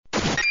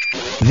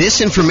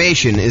This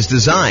information is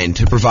designed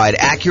to provide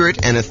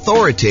accurate and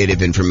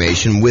authoritative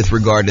information with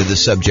regard to the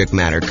subject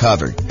matter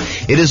covered.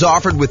 It is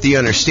offered with the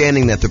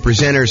understanding that the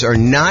presenters are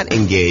not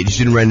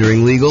engaged in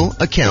rendering legal,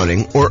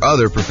 accounting, or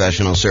other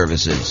professional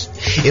services.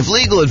 If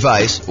legal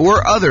advice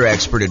or other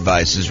expert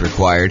advice is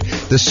required,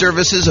 the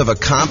services of a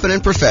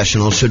competent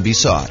professional should be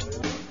sought.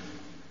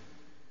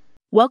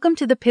 Welcome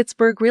to the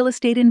Pittsburgh Real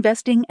Estate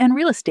Investing and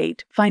Real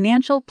Estate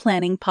Financial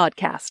Planning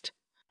Podcast.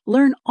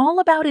 Learn all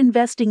about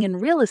investing in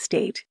real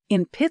estate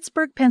in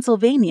Pittsburgh,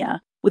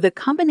 Pennsylvania, with a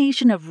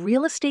combination of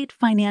real estate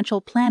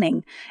financial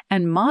planning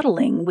and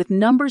modeling with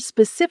numbers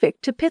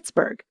specific to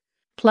Pittsburgh,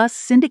 plus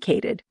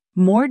syndicated,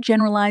 more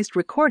generalized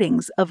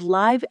recordings of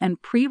live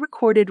and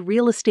pre-recorded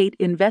real estate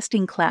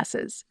investing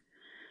classes.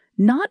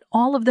 Not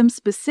all of them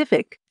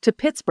specific to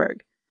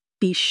Pittsburgh.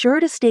 Be sure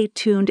to stay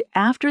tuned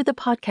after the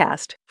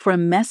podcast for a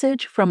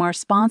message from our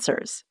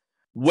sponsors.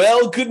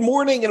 Well, good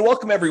morning and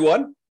welcome,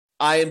 everyone.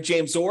 I am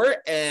James Orr,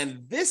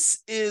 and this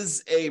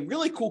is a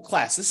really cool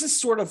class. This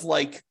is sort of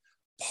like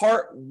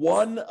part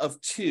 1 of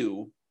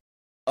 2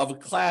 of a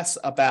class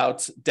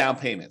about down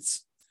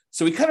payments.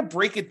 So we kind of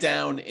break it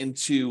down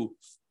into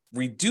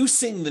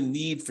reducing the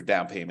need for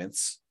down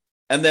payments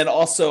and then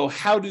also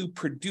how to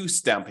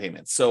produce down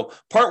payments. So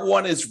part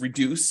 1 is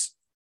reduce,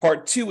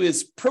 part 2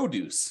 is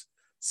produce.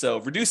 So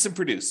reduce and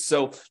produce.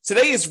 So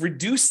today is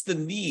reduce the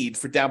need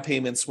for down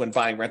payments when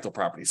buying rental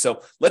property.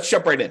 So let's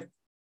jump right in.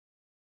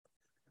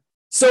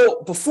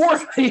 So before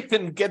I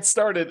even get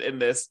started in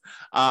this,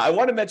 I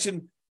want to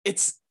mention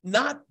it's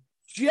not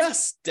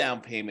just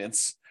down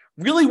payments.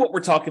 Really what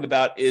we're talking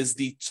about is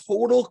the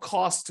total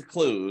cost to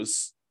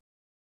close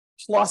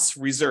plus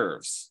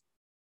reserves.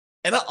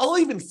 And I'll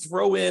even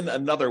throw in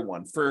another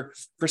one. For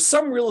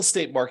some real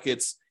estate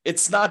markets,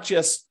 it's not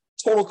just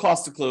total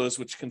cost to close,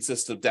 which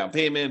consists of down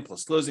payment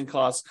plus closing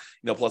costs,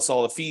 plus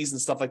all the fees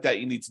and stuff like that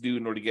you need to do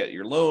in order to get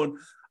your loan,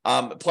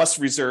 plus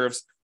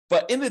reserves.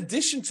 But in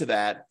addition to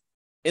that,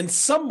 in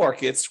some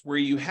markets where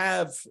you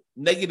have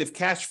negative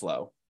cash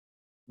flow,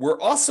 we're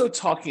also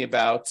talking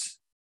about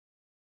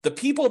the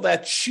people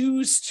that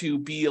choose to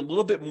be a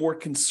little bit more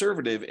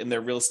conservative in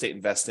their real estate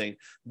investing.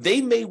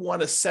 They may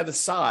want to set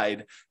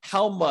aside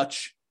how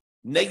much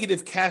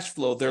negative cash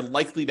flow they're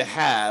likely to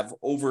have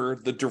over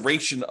the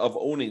duration of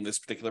owning this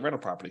particular rental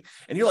property.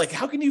 And you're like,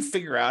 how can you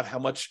figure out how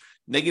much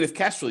negative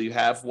cash flow you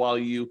have while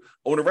you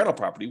own a rental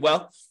property?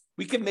 Well,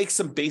 we can make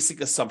some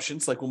basic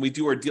assumptions. Like when we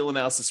do our deal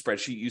analysis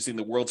spreadsheet using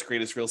the world's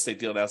greatest real estate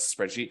deal analysis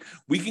spreadsheet,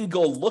 we can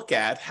go look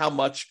at how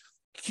much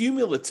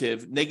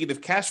cumulative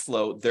negative cash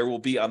flow there will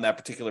be on that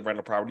particular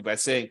rental property by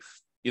saying,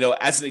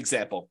 as an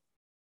example,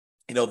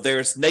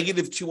 there's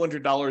negative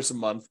 $200 a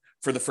month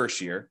for the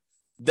first year.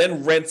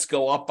 Then rents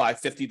go up by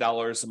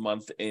 $50 a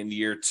month in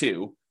year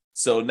 2.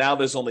 So now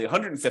there's only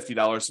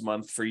 $150 a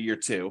month for year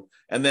 2.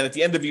 And then at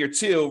the end of year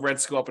 2,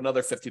 rents go up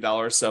another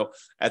 $50. So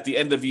at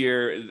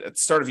the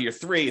start of year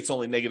 3, it's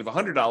only negative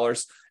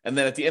 $100. And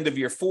then at the end of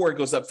year 4, it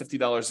goes up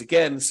 $50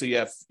 again. So you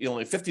have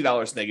only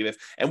 $50 negative.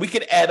 And we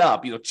can add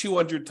up,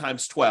 200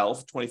 times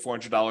 12,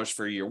 $2,400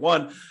 for year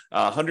 1,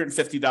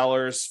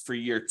 $150 for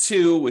year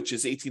 2, which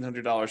is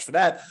 $1,800 for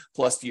that.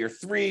 Plus year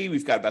 3,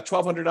 we've got about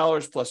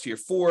 $1,200. Plus year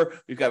 4,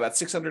 we've got about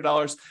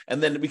 $600.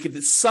 And then we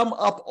could sum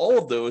up all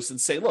of those and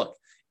say, look,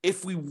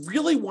 if we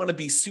really want to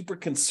be super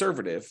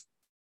conservative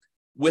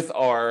with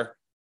our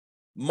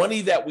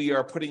money that we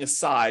are putting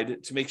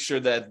aside to make sure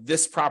that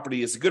this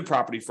property is a good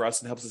property for us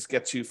and helps us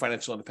get to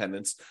financial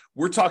independence,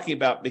 we're talking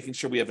about making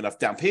sure we have enough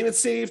down payment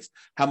saved,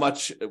 how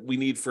much we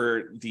need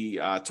for the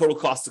total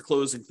cost to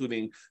close,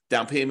 including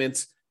down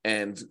payments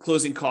and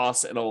closing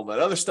costs and all that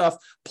other stuff,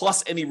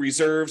 plus any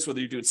reserves, whether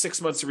you're doing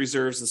 6 months of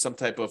reserves in some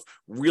type of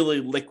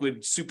really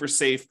liquid, super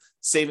safe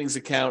savings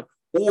account,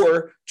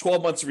 or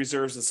 12 months of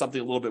reserves in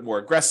something a little bit more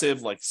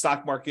aggressive, like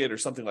stock market or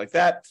something like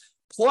that.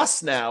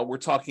 Plus now we're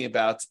talking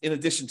about, in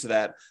addition to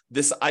that,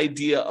 this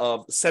idea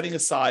of setting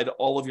aside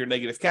all of your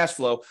negative cash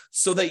flow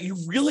so that you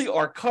really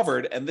are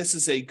covered. And this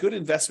is a good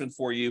investment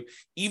for you,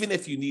 even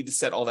if you need to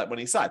set all that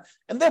money aside.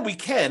 And then we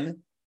can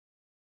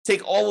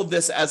take all of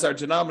this as our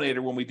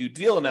denominator when we do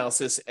deal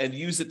analysis and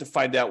use it to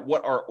find out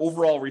what our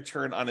overall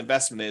return on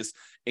investment is,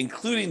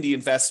 including the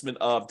investment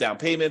of down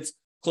payments,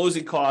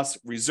 closing costs,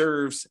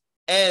 reserves,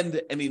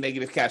 and any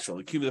negative cash flow,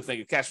 the cumulative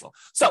negative cash flow.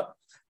 So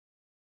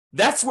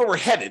that's where we're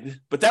headed,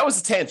 but that was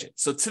a tangent.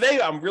 So today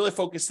I'm really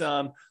focused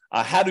on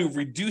how to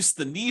reduce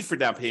the need for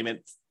down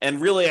payment.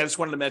 And really, I just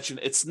wanted to mention,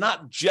 it's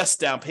not just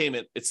down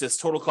payment. It's this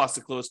total cost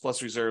to close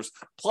plus reserves.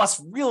 Plus,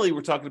 really,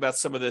 we're talking about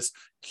some of this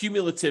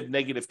cumulative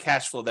negative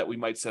cash flow that we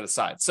might set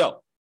aside.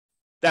 So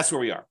that's where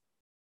we are.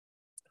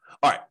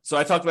 All right, so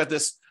I talked about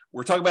this.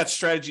 We're talking about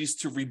strategies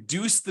to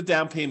reduce the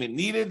down payment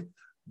needed.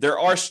 There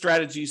are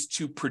strategies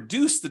to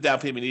produce the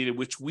down payment needed,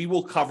 which we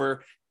will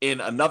cover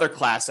in another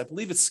class. I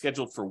believe it's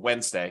scheduled for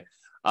Wednesday.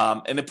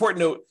 An important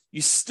note,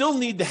 you still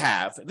need to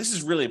have, and this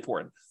is really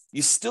important,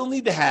 you still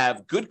need to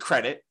have good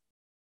credit,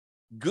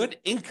 good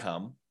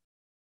income,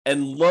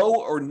 and low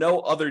or no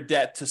other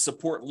debt to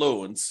support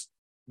loans,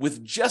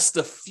 with just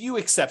a few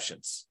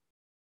exceptions.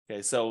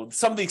 Okay, so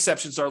some of the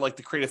exceptions are like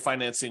the creative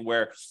financing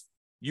where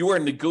you are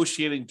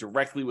negotiating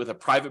directly with a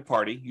private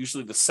party,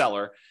 usually the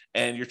seller,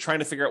 and you're trying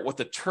to figure out what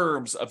the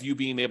terms of you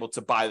being able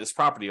to buy this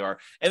property are.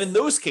 And in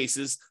those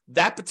cases,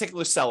 that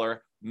particular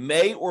seller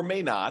may or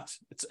may not,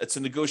 it's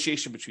a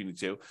negotiation between the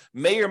two,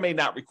 may or may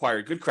not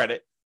require good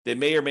credit. They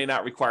may or may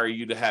not require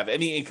you to have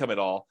any income at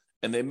all.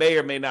 And they may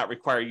or may not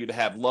require you to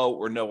have low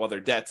or no other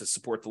debt to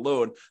support the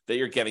loan that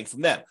you're getting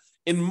from them.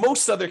 In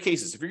most other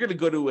cases, if you're going to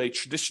go to a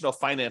traditional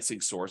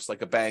financing source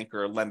like a bank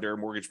or a lender,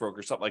 mortgage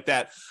broker, something like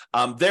that,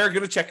 they're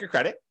going to check your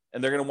credit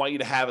and they're going to want you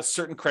to have a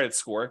certain credit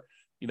score,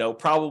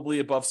 probably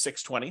above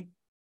 620.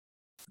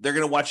 They're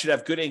going to want you to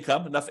have good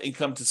income, enough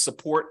income to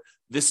support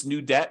this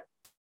new debt,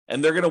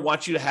 and they're going to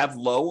want you to have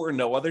low or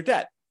no other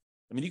debt.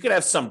 I mean, you could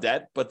have some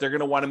debt, but they're going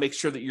to want to make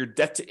sure that your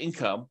debt to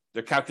income,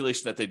 their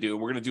calculation that they do,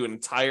 and we're going to do an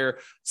entire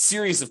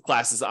series of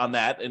classes on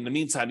that. In the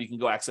meantime, you can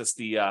go access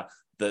the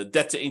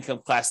debt to income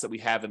class that we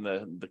have in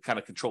the kind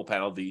of control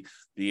panel, the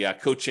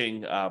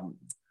coaching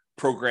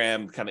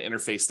program kind of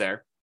interface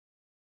there.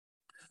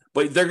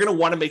 But they're going to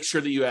want to make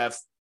sure that you have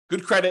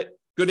good credit,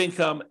 good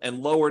income, and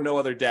low or no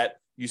other debt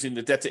using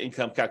the debt to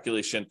income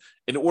calculation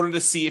in order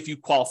to see if you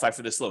qualify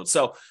for this loan.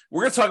 So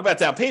we're going to talk about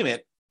down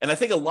payment. And I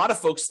think a lot of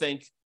folks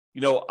think,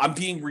 I'm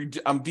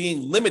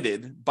being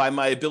limited by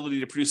my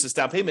ability to produce this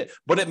down payment,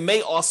 but it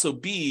may also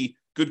be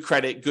good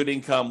credit, good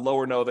income, low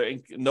or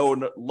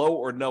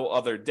no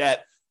other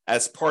debt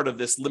as part of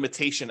this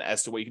limitation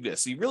as to what you can do.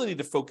 So you really need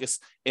to focus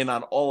in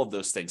on all of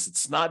those things.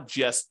 It's not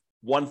just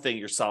one thing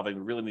you're solving.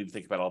 We really need to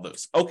think about all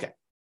those. Okay.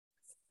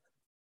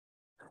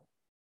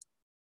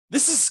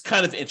 This is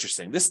kind of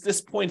interesting.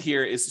 This point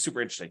here is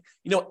super interesting.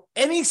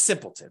 Any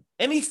simpleton,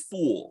 any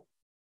fool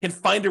can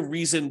find a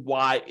reason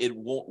why it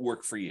won't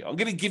work for you. I'm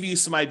going to give you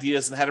some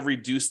ideas on how to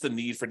reduce the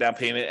need for down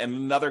payment. And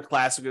in another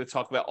class, we're going to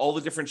talk about all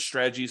the different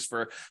strategies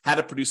for how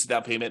to produce a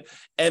down payment.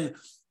 And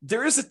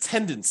there is a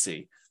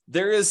tendency,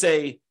 there is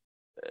an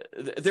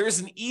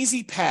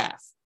easy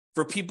path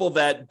for people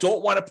that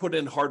don't want to put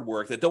in hard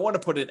work, that don't want to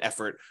put in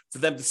effort, for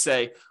them to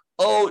say,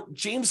 oh,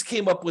 James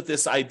came up with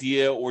this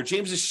idea, or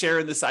James is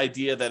sharing this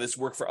idea that has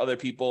worked for other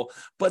people,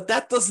 but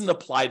that doesn't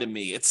apply to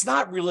me. It's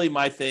not really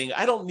my thing.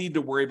 I don't need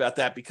to worry about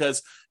that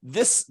because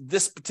this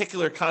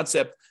particular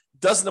concept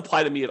doesn't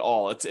apply to me at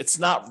all. It's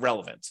not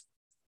relevant.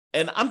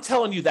 And I'm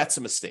telling you, that's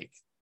a mistake.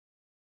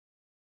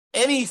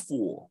 Any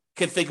fool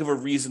can think of a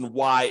reason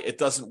why it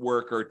doesn't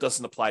work or it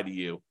doesn't apply to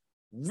you.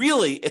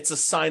 Really, it's a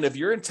sign of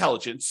your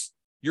intelligence,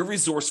 your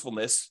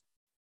resourcefulness,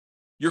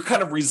 your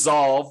kind of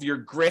resolve, your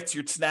grit,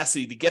 your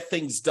tenacity to get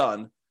things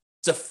done,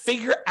 to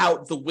figure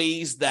out the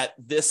ways that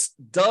this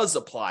does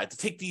apply, to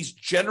take these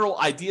general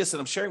ideas that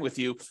I'm sharing with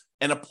you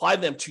and apply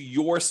them to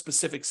your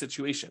specific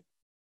situation.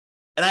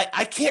 And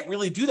I can't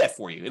really do that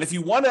for you. And if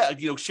you want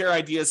to, share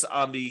ideas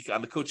on the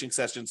coaching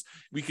sessions,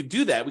 we could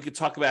do that. We could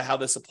talk about how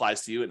this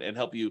applies to you and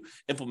help you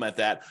implement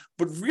that.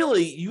 But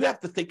really, you have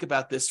to think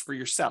about this for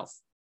yourself.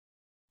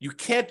 You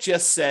can't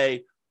just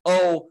say,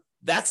 oh,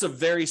 that's a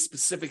very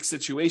specific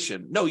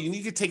situation. No, you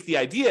need to take the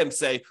idea and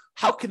say,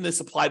 how can this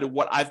apply to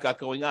what I've got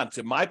going on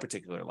to my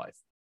particular life?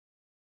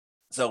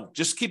 So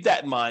just keep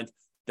that in mind,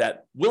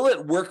 that will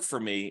it work for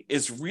me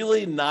is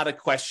really not a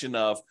question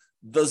of,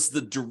 does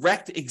the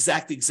direct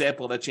exact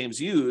example that James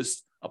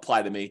used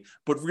apply to me,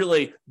 but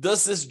really,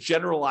 does this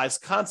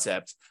generalized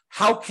concept,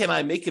 how can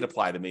I make it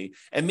apply to me?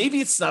 And maybe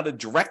it's not a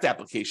direct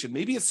application.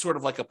 Maybe it's sort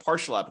of like a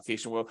partial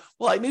application where,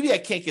 maybe I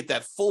can't get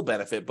that full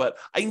benefit, but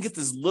I can get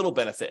this little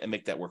benefit and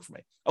make that work for me.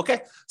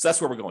 Okay, so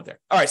that's where we're going there.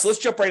 All right, so let's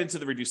jump right into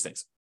the reduce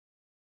things.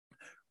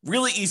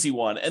 Really easy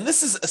one. And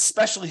this is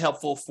especially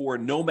helpful for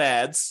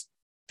nomads,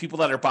 people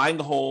that are buying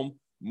a home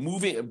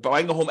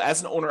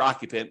as an owner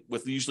occupant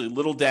with usually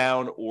little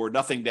down or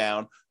nothing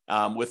down,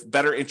 with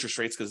better interest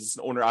rates because it's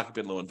an owner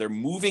occupant loan. They're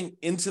moving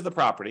into the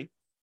property.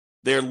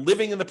 They're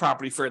living in the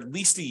property for at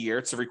least a year.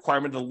 It's a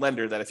requirement of the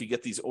lender that if you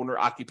get these owner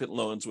occupant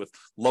loans with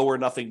low or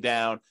nothing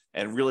down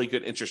and really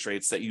good interest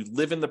rates, that you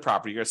live in the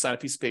property. You're going to sign a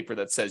piece of paper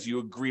that says you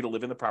agree to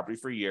live in the property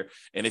for a year.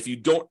 And if you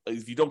don't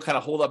kind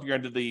of hold up your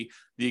end of the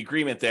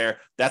agreement there,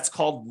 that's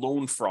called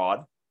loan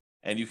fraud,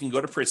 and you can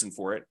go to prison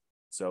for it.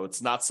 So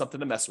it's not something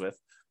to mess with.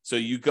 So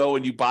you go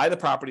and you buy the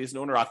property as an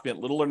owner occupant,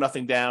 little or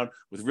nothing down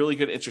with really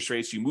good interest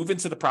rates. You move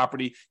into the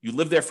property, you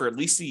live there for at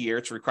least a year.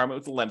 It's a requirement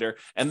with the lender.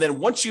 And then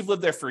once you've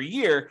lived there for a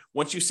year,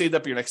 once you've saved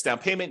up your next down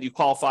payment, you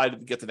qualify to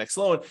get the next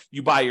loan,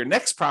 you buy your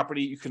next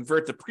property, you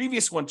convert the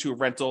previous one to a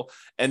rental,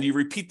 and you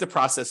repeat the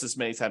process as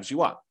many times as you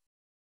want.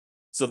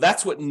 So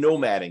that's what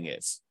nomading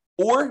is,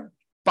 or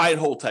buy and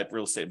hold type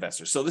real estate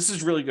investor. So this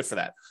is really good for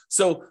that.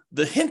 So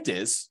the hint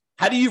is,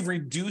 how do you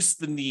reduce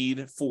the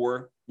need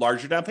for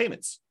larger down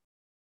payments?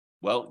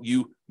 Well,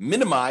 you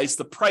minimize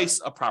the price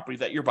of property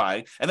that you're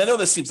buying. And I know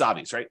this seems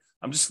obvious, right?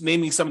 I'm just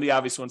naming some of the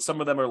obvious ones.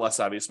 Some of them are less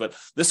obvious, but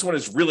this one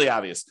is really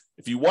obvious.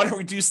 If you want to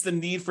reduce the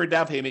need for a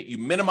down payment, you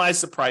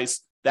minimize the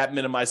price. That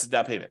minimizes the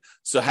down payment.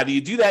 So how do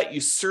you do that?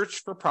 You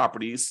search for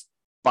properties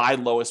by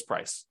lowest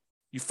price.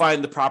 You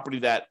find the property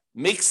that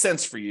makes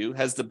sense for you,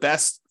 has the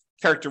best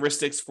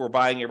characteristics for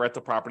buying a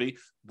rental property: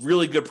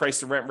 really good price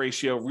to rent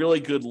ratio, really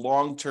good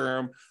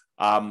long-term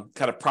kind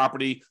of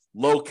property,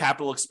 low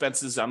capital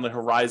expenses on the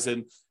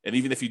horizon. And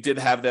even if you did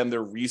have them,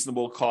 they're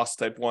reasonable cost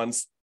type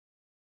ones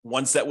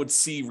that would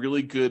see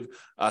really good,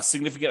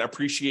 significant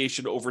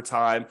appreciation over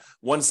time,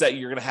 ones that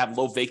you're going to have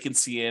low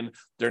vacancy in.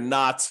 They're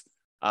not,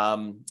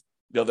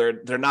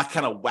 they're not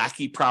kind of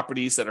wacky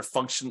properties that are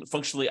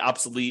functionally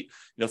obsolete,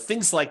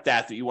 things like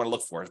that you want to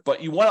look for.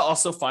 But you want to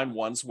also find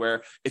ones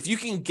where if you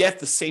can get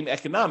the same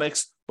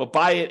economics, but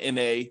buy it in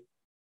a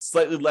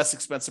slightly less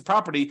expensive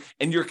property,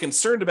 and you're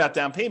concerned about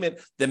down payment,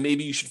 then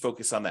maybe you should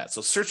focus on that.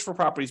 So search for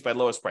properties by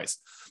lowest price.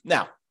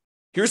 Now,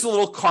 here's a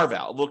little carve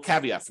out, a little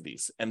caveat for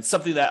these, and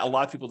something that a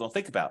lot of people don't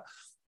think about.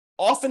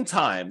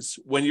 Oftentimes,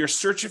 when you're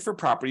searching for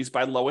properties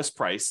by lowest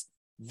price,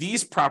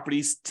 these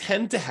properties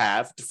tend to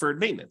have deferred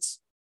maintenance.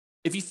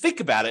 If you think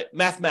about it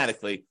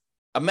mathematically,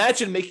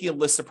 imagine making a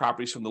list of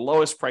properties from the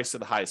lowest price to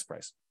the highest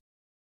price.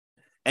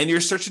 And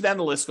you're searching down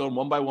the list, going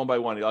one by one by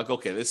one. You're like,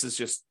 okay, this is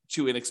just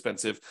too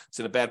inexpensive.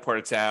 It's in a bad part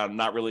of town. I'm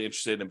not really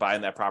interested in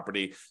buying that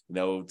property.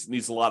 It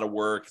needs a lot of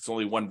work. It's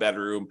only one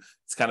bedroom.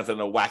 It's kind of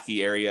in a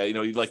wacky area.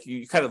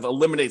 You kind of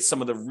eliminate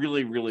some of the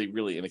really, really,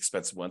 really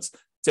inexpensive ones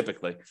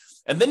typically.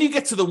 And then you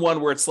get to the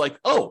one where it's like,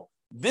 oh,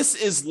 this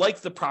is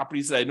like the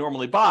properties that I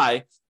normally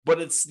buy,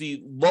 but it's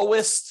the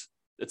lowest.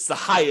 It's the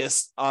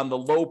highest on the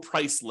low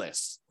price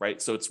list,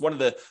 right? So it's one of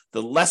the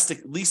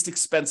least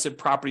expensive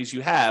properties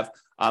you have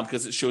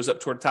because it shows up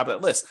toward the top of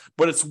that list,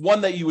 but it's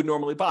one that you would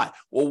normally buy.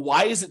 Well,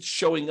 why is it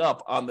showing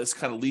up on this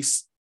kind of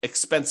least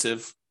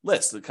expensive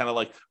list, kind of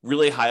like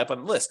really high up on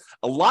the list?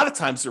 A lot of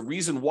times the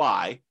reason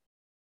why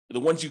the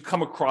ones you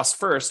come across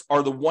first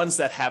are the ones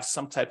that have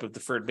some type of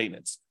deferred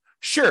maintenance.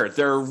 Sure,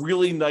 they're a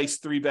really nice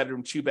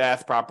 3-bedroom,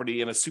 2-bath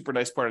property in a super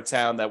nice part of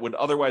town that would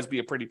otherwise be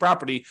a pretty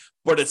property,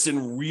 but it's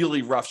in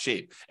really rough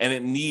shape and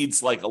it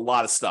needs like a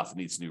lot of stuff. It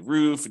needs new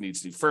roof, it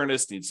needs new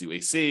furnace, it needs new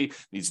AC, it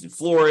needs new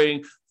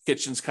flooring,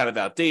 kitchen's kind of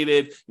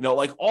outdated.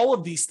 Like all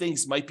of these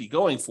things might be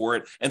going for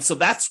it. And so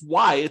that's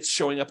why it's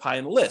showing up high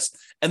on the list.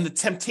 And the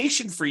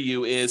temptation for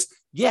you is,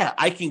 yeah,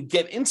 I can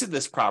get into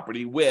this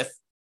property with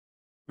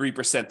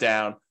 3%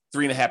 down,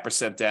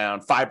 3.5%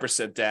 down,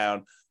 5%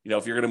 down.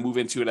 If you're going to move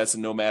into it as a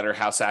nomad or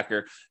house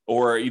hacker,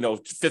 or,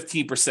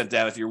 15%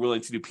 down if you're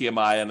willing to do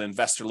PMI on an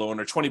investor loan,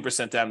 or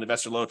 20% down an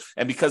investor loan.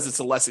 And because it's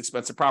a less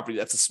expensive property,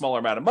 that's a smaller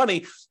amount of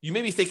money. You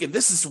may be thinking,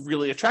 this is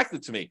really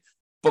attractive to me.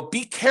 But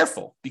be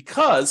careful,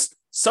 because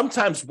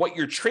sometimes what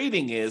you're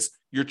trading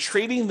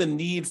the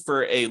need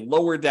for a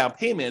lower down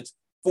payment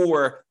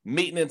for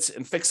maintenance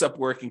and fix-up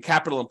work and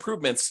capital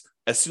improvements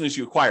as soon as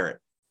you acquire it.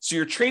 So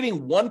you're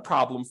trading one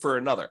problem for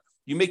another.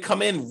 You may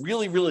come in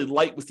really, really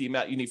light with the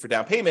amount you need for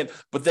down payment,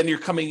 but then you're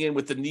coming in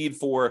with the need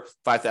for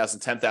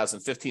 $5,000, $10,000,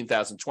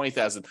 $15,000,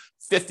 $20,000,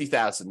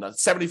 $50,000,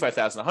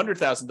 $75,000,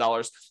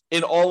 $100,000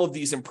 in all of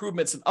these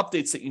improvements and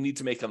updates that you need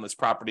to make on this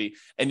property,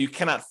 and you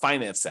cannot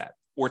finance that,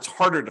 or it's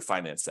harder to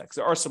finance that, because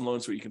there are some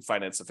loans where you can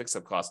finance the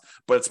fix-up cost,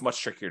 but it's much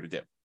trickier to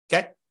do.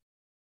 Okay?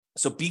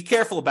 So be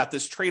careful about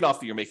this trade-off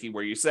that you're making,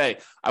 where you say,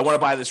 I want to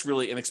buy this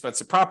really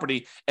inexpensive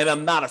property, and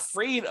I'm not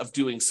afraid of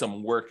doing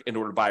some work in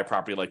order to buy a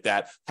property like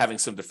that, having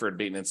some deferred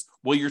maintenance.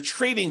 Well, you're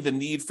trading the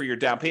need for your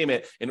down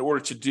payment in order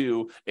to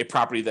do a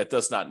property that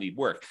does not need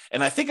work.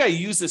 And I think I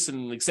used this in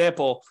an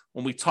example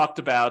when we talked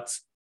about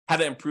how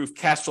to improve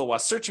cash flow while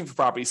searching for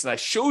properties. And I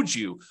showed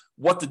you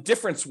what the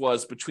difference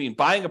was between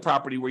buying a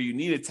property where you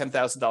needed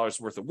 $10,000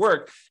 worth of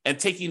work and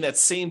taking that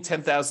same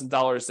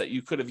 $10,000 that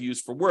you could have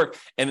used for work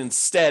and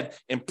instead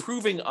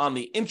improving on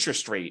the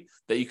interest rate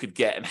that you could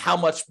get, and how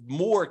much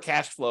more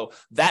cash flow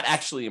that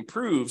actually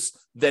improves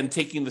than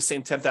taking the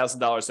same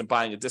 $10,000 and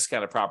buying a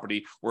discounted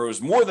property where it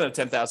was more than a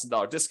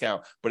 $10,000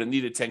 discount, but it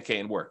needed $10K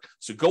in work.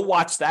 So go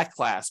watch that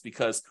class,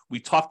 because we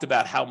talked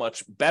about how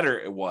much better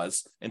it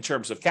was in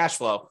terms of cash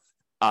flow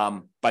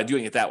by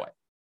doing it that way.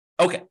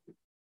 Okay.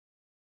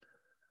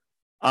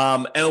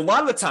 And a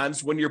lot of the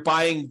times when you're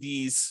buying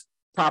these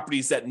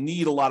properties that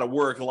need a lot of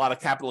work, a lot of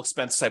capital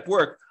expense type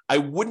work, I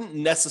wouldn't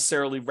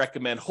necessarily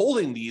recommend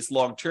holding these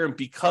long-term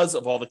because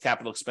of all the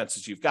capital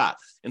expenses you've got.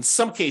 In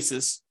some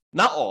cases,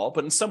 not all,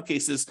 but in some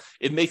cases,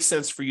 it makes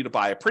sense for you to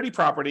buy a pretty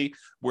property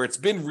where it's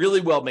been really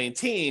well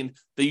maintained,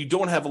 that you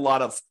don't have a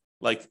lot of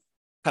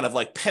kind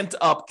of pent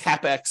up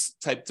CapEx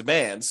type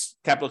demands.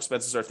 Capital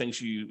expenses are things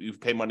you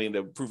pay money to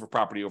improve a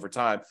property over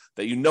time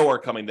that are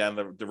coming down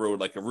the road,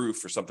 like a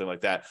roof or something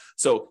like that.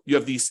 So you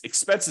have these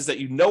expenses that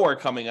are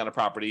coming on a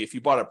property. If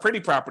you bought a pretty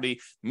property,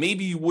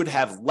 maybe you would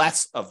have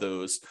less of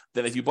those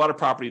than if you bought a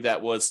property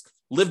that was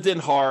lived in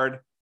hard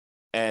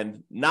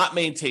and not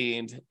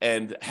maintained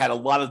and had a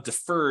lot of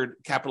deferred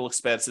capital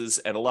expenses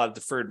and a lot of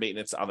deferred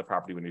maintenance on the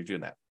property when you're doing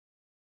that.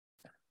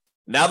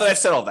 Now that I've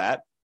said all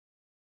that,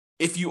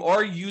 if you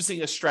are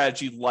using a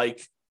strategy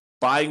like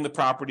buying the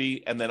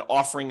property and then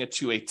offering it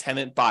to a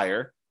tenant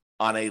buyer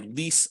on a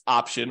lease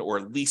option or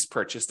a lease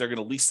purchase. They're going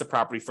to lease the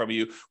property from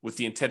you with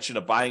the intention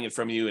of buying it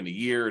from you in a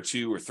year or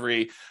 2 or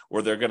 3,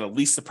 or they're going to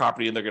lease the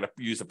property and they're going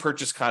to use a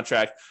purchase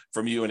contract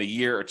from you in a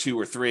year or 2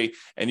 or 3.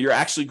 And you're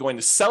actually going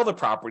to sell the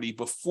property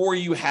before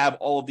you have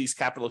all of these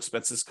capital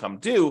expenses come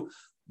due.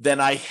 Then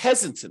I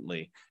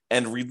hesitantly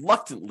and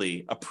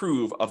reluctantly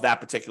approve of that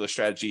particular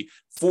strategy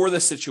for the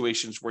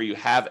situations where you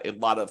have a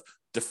lot of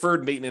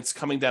deferred maintenance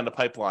coming down the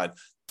pipeline.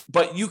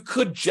 But you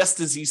could just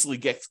as easily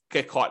get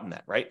caught in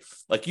that, right?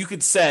 Like you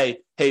could say,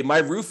 hey, my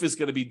roof is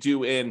going to be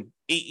due in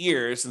 8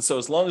 years. And so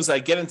as long as I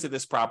get into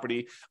this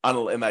property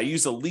and I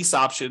use a lease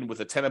option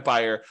with a tenant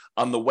buyer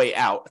on the way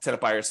out, a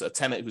tenant buyer is a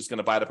tenant who's going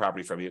to buy the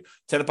property from you,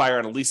 tenant buyer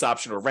on a lease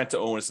option or rent to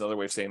own is another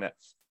way of saying that.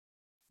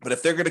 But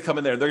if they're going to come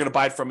in there, they're going to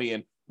buy it from me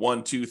in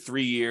 1, 2,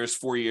 3 years,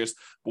 4 years.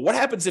 But what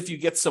happens if you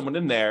get someone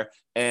in there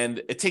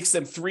and it takes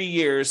them 3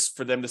 years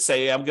for them to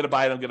say, I'm going to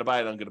buy it, I'm going to buy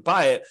it, I'm going to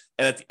buy it.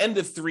 And at the end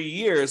of 3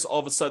 years, all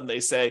of a sudden they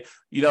say,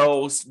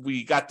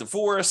 we got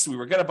divorced. We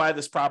were going to buy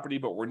this property,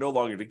 but we're no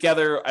longer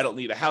together. I don't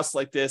need a house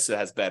like this. It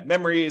has bad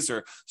memories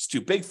or it's too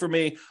big for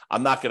me.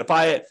 I'm not going to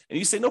buy it. And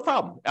you say, no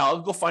problem.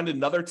 I'll go find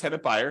another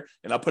tenant buyer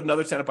and I'll put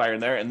another tenant buyer in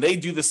there. And they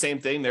do the same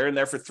thing. They're in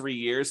there for 3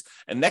 years.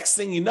 And next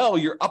thing you know,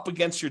 you're up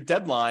against your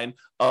deadline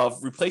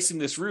of replacing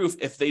this roof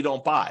if they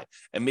don't buy.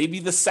 And maybe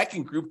the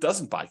second group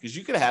doesn't buy because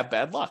you could have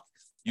bad luck.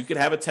 You could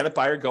have a tenant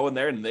buyer go in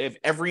there and they have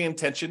every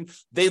intention.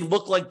 They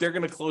look like they're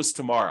going to close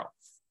tomorrow,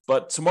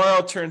 but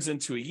tomorrow turns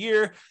into a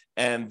year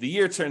and the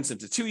year turns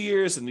into 2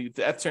 years and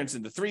that turns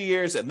into 3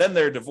 years. And then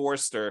they're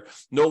divorced or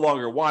no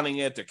longer wanting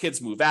it. Their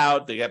kids move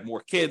out. They have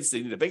more kids.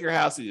 They need a bigger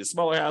house. They need a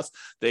smaller house.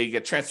 They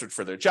get transferred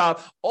for their job.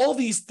 All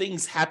these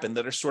things happen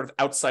that are sort of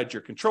outside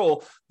your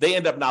control. They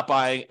end up not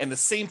buying. And the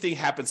same thing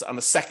happens on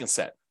the second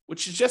set,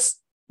 which is just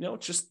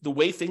the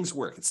way things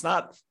work. It's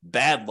not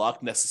bad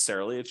luck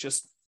necessarily. It's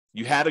just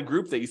you had a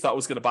group that you thought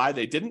was going to buy,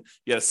 they didn't.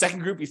 You had a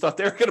second group you thought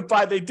they were going to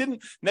buy, they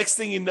didn't. Next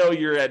thing you know,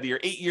 you're at your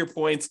 8-year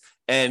point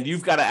and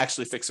you've got to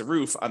actually fix a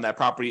roof on that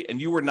property.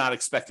 And you were not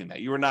expecting that.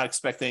 You were not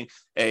expecting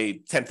a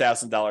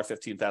 $10,000,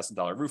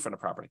 $15,000 roof on a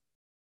property.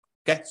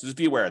 Okay, so just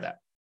be aware of that.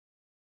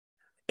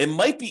 It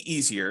might be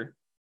easier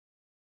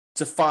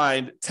to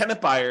find tenant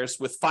buyers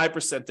with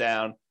 5%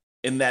 down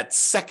in that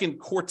second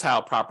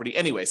quartile property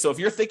anyway. So if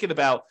you're thinking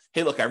about,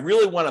 hey, look, I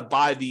really want to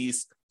buy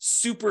these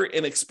super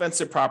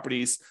inexpensive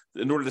properties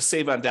in order to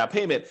save on down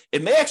payment,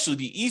 it may actually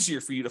be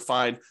easier for you to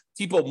find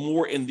people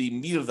more in the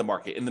meat of the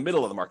market, in the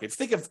middle of the market. If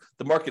you think of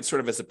the market sort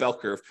of as a bell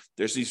curve,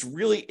 there's these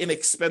really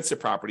inexpensive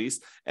properties,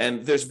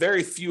 and there's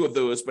very few of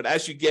those. But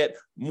as you get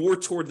more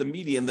toward the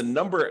median, the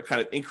number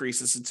kind of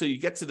increases until you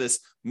get to this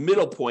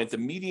middle point, the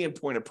median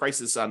point of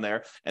prices on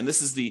there. And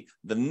this is the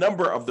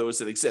number of those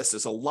that exist.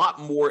 There's a lot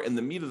more in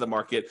the meat of the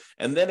market.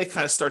 And then it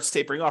kind of starts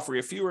tapering off where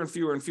you have fewer and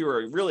fewer and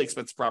fewer really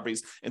expensive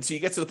properties. And so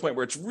you get to the point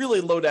where it's really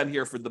low down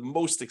here for the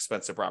most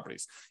expensive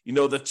properties. The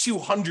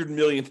 $200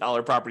 million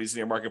properties in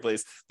your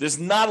marketplace, there's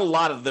not a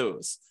lot of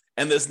those.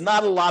 And there's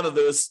not a lot of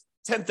those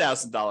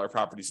 $10,000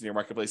 properties in your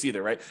marketplace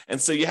either, right?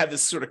 And so you have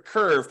this sort of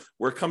curve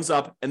where it comes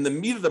up and the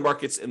meat of the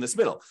market's in this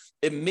middle.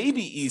 It may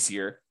be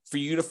easier for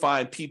you to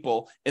find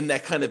people in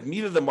that kind of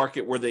meat of the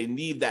market where they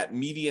need that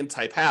median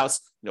type house,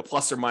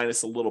 plus or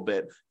minus a little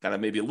bit, kind of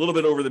maybe a little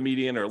bit over the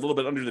median or a little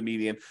bit under the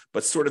median,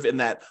 but sort of in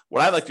that,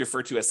 what I like to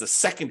refer to as the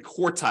second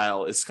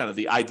quartile is kind of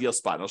the ideal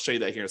spot. And I'll show you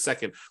that here in a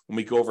second when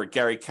we go over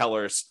Gary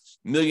Keller's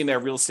Millionaire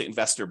Real Estate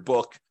Investor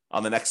book.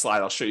 On the next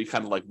slide, I'll show you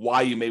kind of like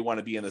why you may want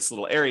to be in this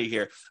little area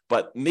here,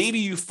 but maybe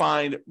you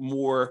find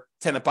more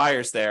tenant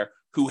buyers there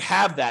who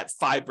have that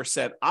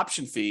 5%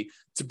 option fee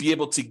to be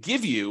able to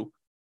give you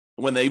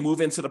when they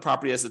move into the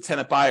property as a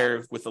tenant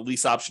buyer with a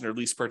lease option or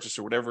lease purchase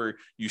or whatever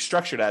you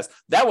structured as.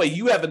 That way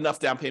you have enough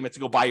down payment to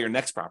go buy your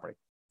next property.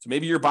 So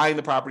maybe you're buying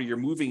the property, you're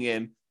moving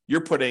in,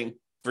 you're putting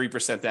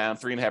 3% down,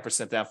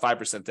 3.5% down,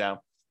 5% down.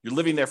 You're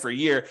living there for a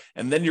year,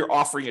 and then you're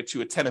offering it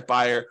to a tenant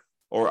buyer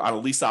or on a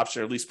lease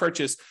option or lease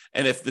purchase.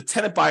 And if the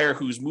tenant buyer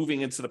who's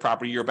moving into the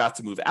property you're about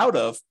to move out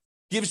of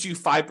gives you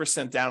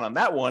 5% down on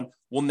that one,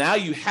 well, now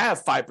you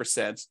have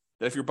 5%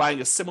 that if you're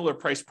buying a similar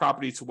price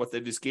property to what they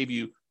just gave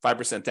you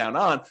 5% down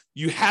on,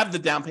 you have the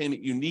down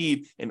payment you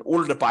need in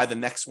order to buy the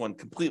next one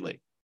completely.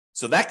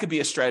 So that could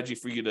be a strategy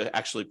for you to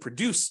actually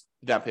produce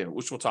the down payment,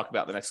 which we'll talk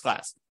about in the next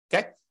class.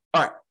 Okay.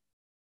 All right.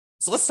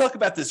 So let's talk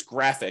about this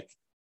graphic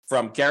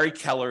from Gary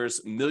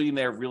Keller's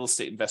Millionaire Real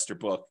Estate Investor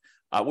book.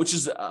 Which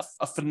is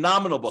a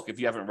phenomenal book if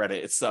you haven't read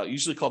it. It's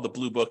usually called the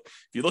Blue Book.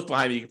 If you look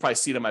behind me, you can probably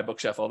see it on my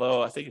bookshelf,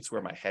 although I think it's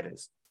where my head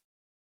is.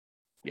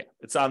 Yeah,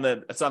 it's on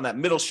that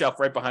middle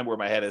shelf right behind where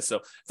my head is. So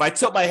if I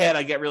tilt my head,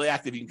 I get really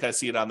active. You can kind of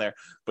see it on there.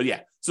 But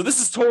yeah, so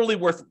this is totally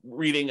worth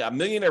reading.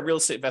 Millionaire Real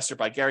Estate Investor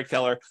by Gary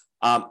Keller.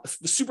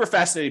 Super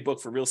fascinating book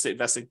for real estate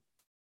investing.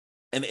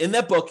 And in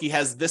that book, he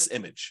has this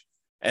image.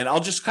 And I'll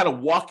just kind of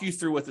walk you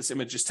through what this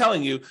image is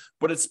telling you.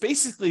 But it's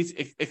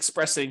basically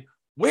expressing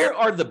where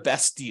are the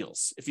best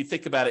deals? If you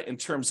think about it in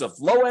terms of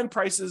low-end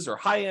prices or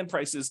high-end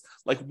prices,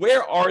 like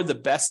where are the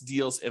best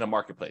deals in a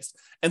marketplace?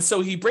 And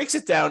so he breaks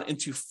it down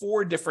into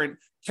 4 different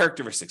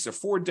characteristics or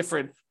 4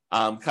 different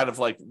kind of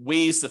like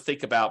ways to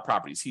think about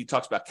properties. He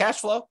talks about cash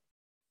flow,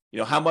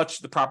 how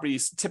much the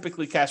properties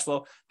typically cash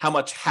flow, how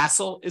much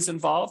hassle is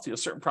involved.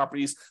 Certain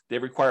properties, they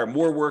require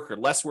more work,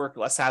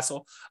 less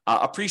hassle.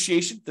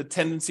 Appreciation, the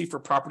tendency for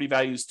property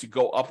values to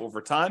go up over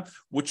time.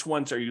 Which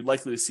ones are you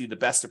likely to see the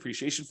best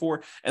appreciation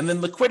for? And then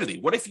liquidity.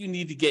 What if you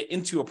need to get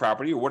into a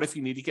property, or what if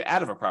you need to get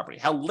out of a property?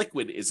 How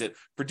liquid is it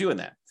for doing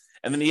that?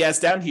 And then he has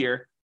down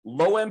here,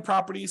 low-end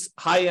properties,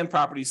 high-end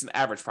properties, and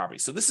average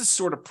properties. So this is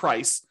sort of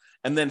price.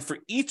 And then for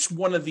each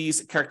one of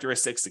these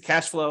characteristics, the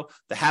cash flow,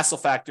 the hassle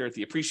factor,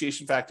 the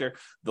appreciation factor,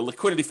 the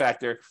liquidity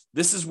factor,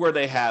 this is where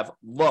they have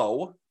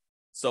low.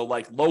 So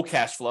like low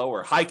cash flow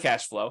or high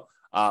cash flow,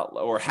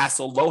 or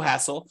hassle, low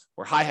hassle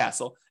or high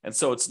hassle. And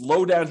so it's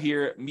low down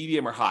here,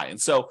 medium or high.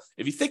 And so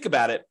if you think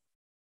about it,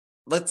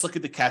 let's look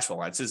at the cash flow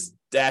line. It says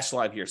dash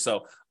line here.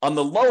 So on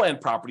the low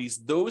end properties,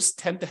 those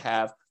tend to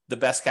have the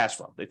best cash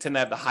flow. They tend to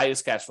have the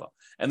highest cash flow.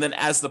 And then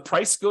as the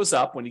price goes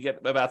up, when you get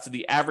about to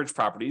the average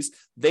properties,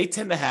 they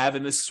tend to have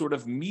in this sort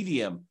of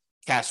medium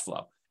cash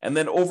flow. And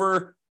then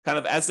over kind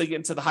of as they get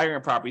into the higher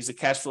end properties, the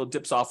cash flow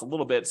dips off a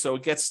little bit. So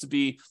it gets to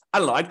be,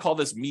 I'd call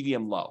this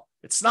medium low.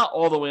 It's not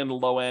all the way in the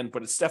low end,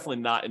 but it's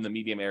definitely not in the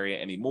medium area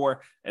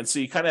anymore. And so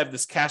you kind of have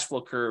this cash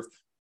flow curve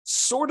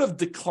sort of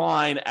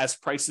decline as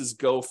prices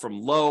go from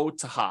low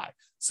to high.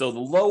 So the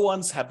low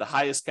ones have the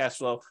highest cash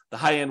flow. The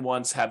high end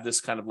ones have this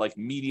kind of like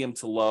medium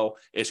to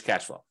low-ish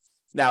cash flow.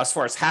 Now, as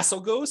far as hassle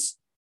goes,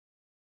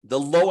 the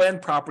low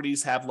end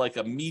properties have like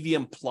a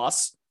medium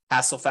plus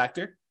hassle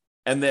factor.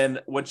 And then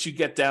once you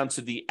get down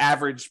to the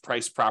average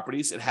price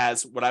properties, it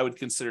has what I would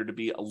consider to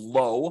be a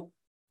low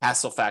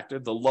hassle factor,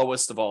 the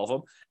lowest of all of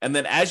them. And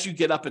then as you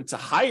get up into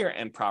higher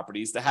end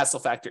properties, the hassle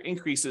factor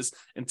increases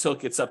until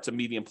it gets up to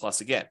medium plus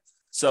again.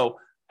 So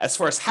as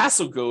far as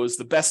hassle goes,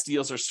 the best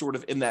deals are sort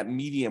of in that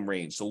medium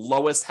range, the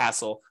lowest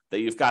hassle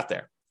that you've got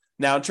there.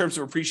 Now, in terms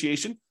of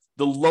appreciation,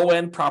 the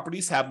low-end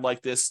properties have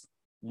like this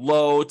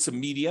low to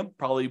medium,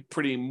 probably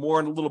a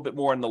little bit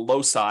more on the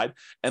low side.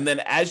 And then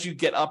as you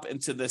get up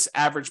into this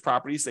average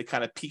properties, they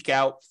kind of peak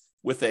out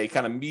with a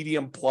kind of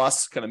medium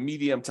plus, kind of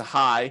medium to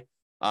high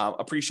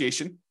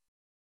appreciation.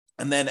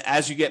 And then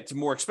as you get to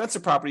more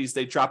expensive properties,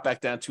 they drop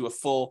back down to a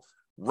full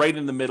right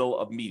in the middle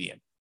of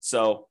median.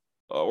 So,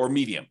 or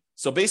medium.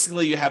 So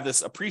basically you have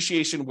this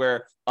appreciation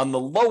where on the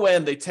low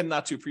end, they tend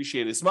not to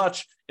appreciate as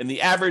much. In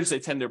the average, they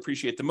tend to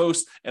appreciate the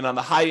most. And on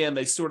the high end,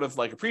 they sort of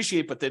like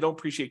appreciate, but they don't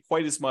appreciate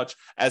quite as much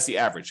as the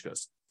average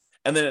goes.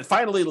 And then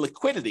finally,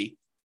 liquidity.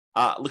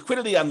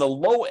 Liquidity on the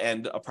low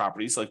end of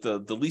properties, like the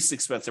least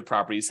expensive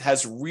properties,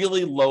 has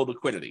really low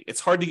liquidity.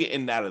 It's hard to get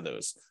in and out of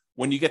those.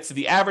 When you get to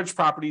the average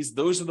properties,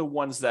 those are the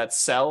ones that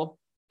sell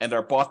and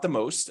are bought the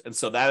most. And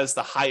so that is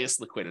the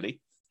highest liquidity.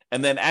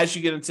 And then as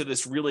you get into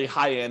this really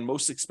high end,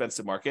 most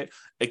expensive market,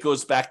 it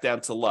goes back down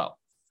to low.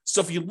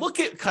 So if you look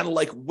at kind of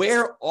like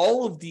where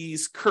all of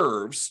these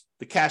curves,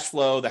 the cash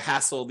flow, the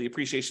hassle, the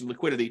appreciation,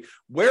 liquidity,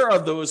 where are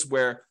those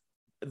where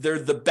they're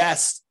the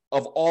best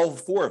of all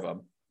four of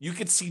them? You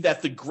can see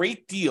that the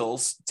great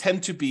deals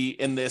tend to be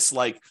in this,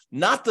 like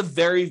not the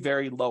very,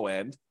 very low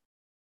end,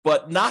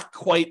 but not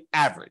quite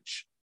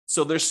average.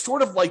 So there's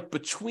sort of like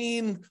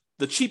between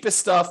the cheapest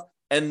stuff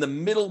and the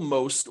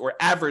middlemost or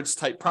average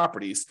type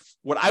properties,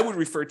 what I would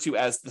refer to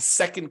as the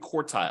second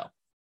quartile,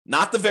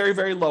 not the very,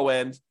 very low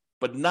end,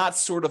 but not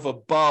sort of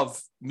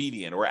above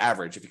median or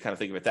average, if you kind of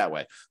think of it that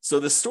way. So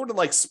this sort of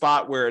like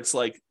spot where it's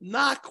like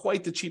not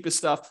quite the cheapest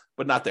stuff,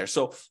 but not there.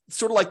 So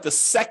sort of like the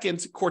second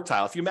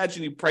quartile. If you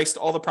imagine you priced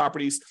all the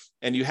properties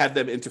and you had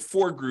them into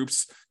four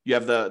groups, you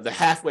have the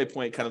halfway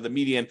point, kind of the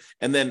median,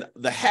 and then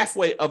the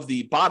halfway of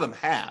the bottom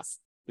half,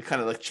 the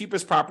kind of like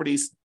cheapest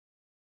properties.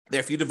 There,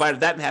 if you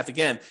divided that in half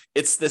again,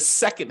 it's the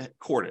second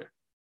quarter.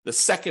 The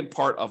second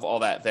part of all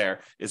that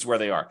there is where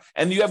they are.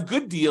 And you have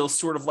good deals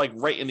sort of like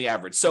right in the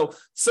average. So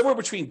somewhere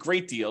between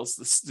great deals,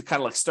 this is kind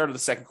of like start of the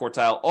second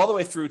quartile, all the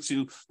way through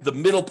to the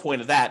middle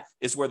point of that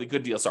is where the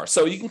good deals are.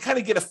 So you can kind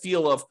of get a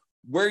feel of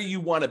where you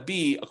want to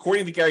be,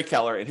 according to Gary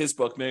Keller in his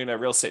book, Millionaire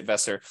Real Estate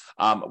Investor,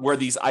 where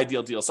these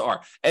ideal deals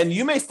are. And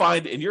you may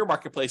find in your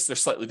marketplace, they're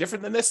slightly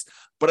different than this,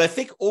 but I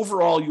think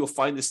overall, you'll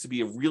find this to be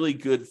a really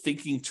good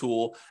thinking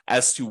tool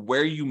as to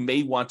where you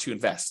may want to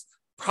invest.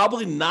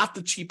 Probably not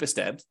the cheapest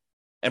end,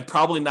 and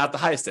probably not the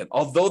highest end,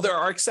 although there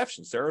are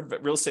exceptions. There are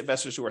real estate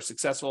investors who are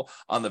successful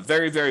on the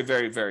very, very,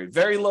 very, very,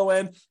 very low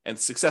end and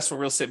successful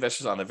real estate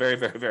investors on the very,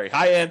 very, very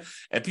high end,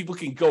 and people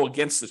can go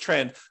against the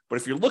trend. But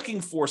if you're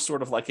looking for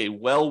sort of like a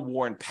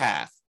well-worn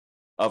path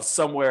of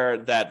somewhere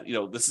that,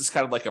 this is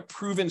kind of like a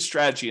proven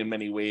strategy in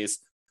many ways,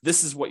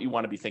 this is what you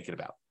want to be thinking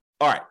about.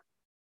 All right.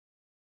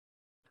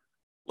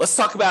 Let's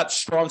talk about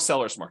strong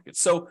sellers market.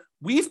 So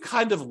we've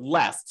kind of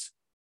left,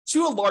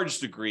 to a large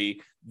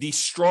degree, the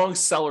strong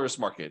sellers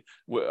market.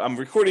 I'm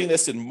recording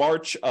this in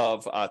March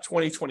of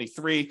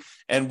 2023,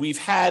 and we've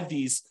had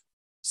these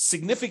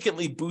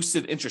significantly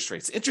boosted interest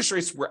rates. Interest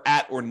rates were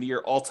at or near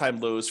all-time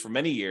lows for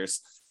many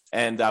years,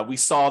 And we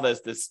saw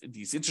that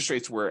these interest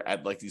rates were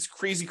at like these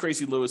crazy,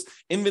 crazy lows.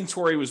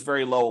 Inventory was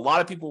very low. A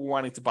lot of people were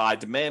wanting to buy.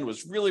 Demand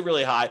was really,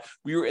 really high.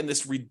 We were in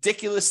this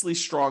ridiculously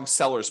strong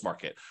seller's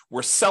market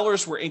where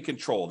sellers were in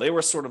control. They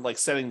were sort of like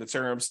setting the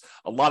terms.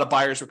 A lot of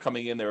buyers were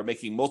coming in. They were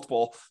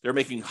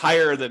making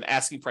higher than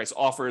asking price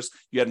offers.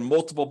 You had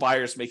multiple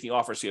buyers making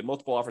offers. So you had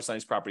multiple offers on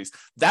these properties.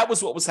 That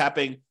was what was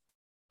happening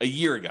a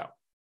year ago.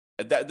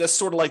 That's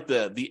sort of like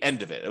the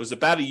end of it. It was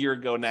about a year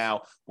ago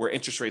now where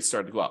interest rates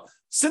started to go up.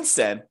 Since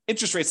then,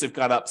 interest rates have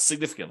gone up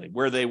significantly,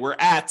 where they were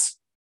at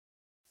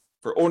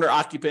for owner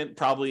occupant,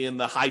 probably in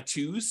the high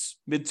twos,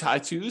 mid to high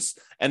twos,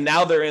 and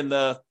now they're in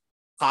the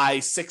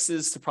high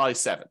sixes to probably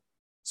 7.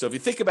 So if you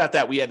think about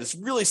that, we had this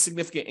really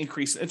significant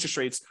increase in interest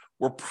rates.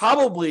 We're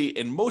probably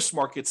in most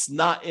markets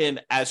not in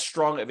as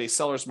strong of a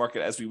seller's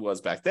market as we was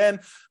back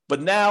then,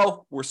 but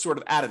now we're sort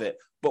of out of it.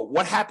 But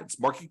what happens?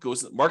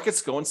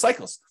 Markets go in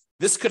cycles.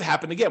 This could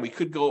happen again. We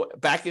could go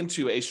back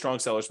into a strong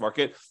seller's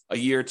market a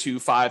year, 2,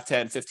 5,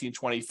 10, 15,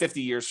 20,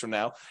 50 years from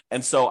now.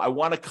 And so I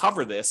want to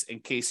cover this in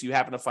case you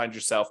happen to find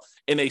yourself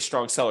in a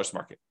strong seller's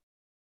market.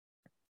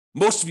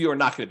 Most of you are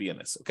not going to be in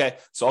this, okay?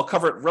 So I'll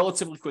cover it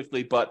relatively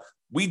quickly, but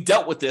we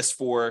dealt with this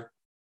for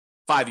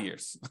 5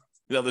 years.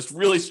 This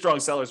really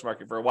strong seller's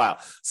market for a while.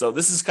 So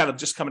this is kind of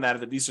just coming out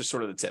of it. These are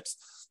sort of the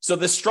tips. So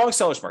this strong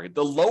seller's market,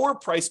 the lower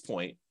price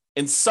point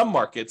in some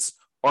markets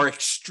are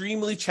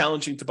extremely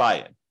challenging to buy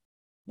in.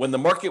 When the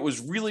market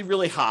was really,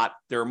 really hot,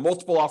 there were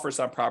multiple offers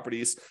on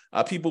properties.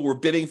 People were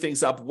bidding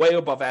things up way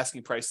above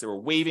asking price. They were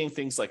waiving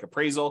things like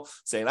appraisal,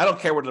 saying, I don't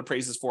care what it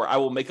appraises for. I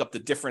will make up the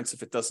difference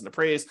if it doesn't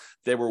appraise.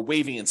 They were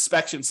waiving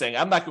inspection, saying,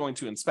 I'm not going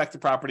to inspect the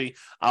property.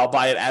 I'll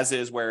buy it as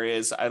is, where it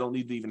is. I don't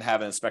need to even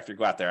have an inspector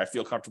go out there. I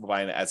feel comfortable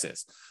buying it as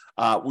is.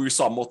 We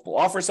saw multiple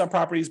offers on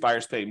properties,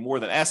 buyers paying more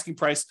than asking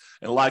price,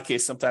 in a lot of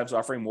cases, sometimes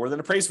offering more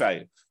than appraised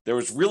value. There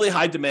was really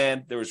high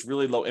demand. There was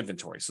really low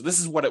inventory. So this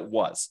is what it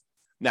was.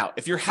 Now,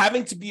 if you're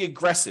having to be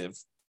aggressive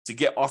to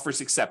get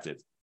offers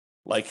accepted,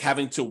 like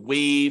having to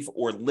waive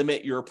or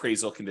limit your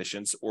appraisal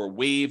conditions or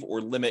waive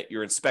or limit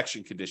your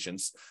inspection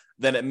conditions,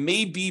 then it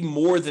may be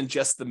more than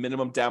just the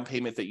minimum down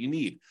payment that you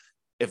need.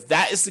 If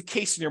that is the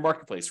case in your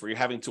marketplace where you're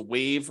having to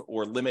waive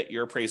or limit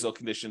your appraisal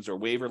conditions or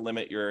waive or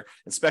limit your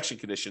inspection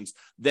conditions,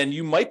 then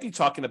you might be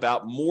talking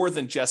about more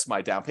than just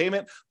my down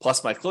payment,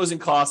 plus my closing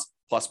costs,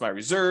 plus my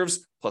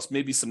reserves, plus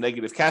maybe some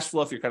negative cash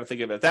flow if you're kind of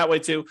thinking of it that way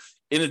too.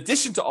 In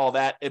addition to all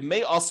that, it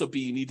may also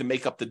be you need to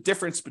make up the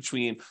difference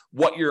between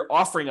what you're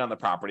offering on the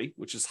property,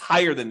 which is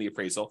higher than the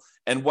appraisal,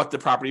 and what the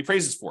property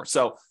appraises for.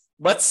 So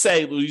let's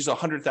say we'll use a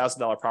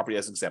 $100,000 property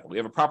as an example. We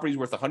have a property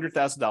worth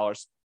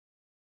 $100,000.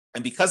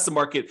 And because the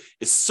market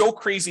is so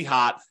crazy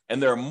hot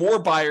and there are more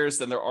buyers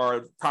than there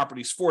are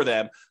properties for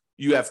them,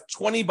 you have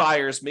 20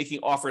 buyers making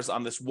offers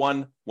on this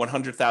one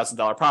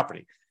 $100,000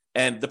 property.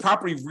 And the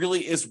property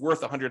really is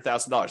worth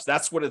 $100,000.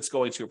 That's what it's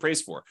going to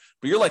appraise for.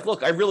 But you're like,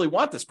 look, I really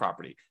want this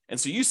property. And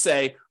so you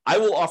say, I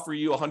will offer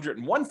you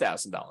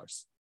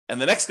 $101,000.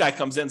 And the next guy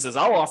comes in and says,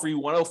 I'll offer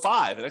you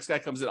 $105,000. The next guy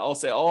comes in, I'll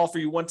offer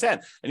you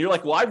 $110,000. And you're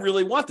like, well, I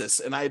really want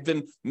this. And I've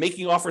been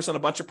making offers on a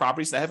bunch of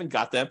properties and I haven't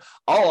got them.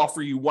 I'll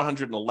offer you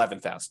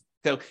 $111,000.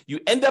 So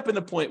you end up in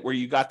the point where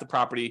you got the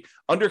property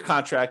under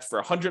contract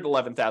for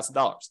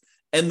 $111,000.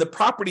 And the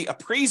property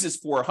appraises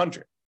for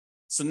 $100,000.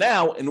 So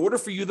now, in order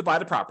for you to buy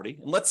the property,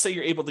 and let's say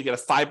you're able to get a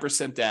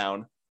 5%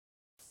 down,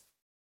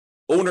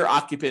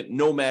 owner-occupant,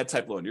 nomad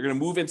type loan. You're going to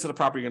move into the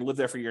property, you're going to live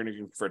there for a year, and you're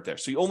going to convert there.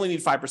 So you only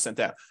need 5%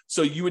 down.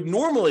 So you would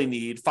normally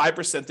need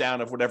 5% down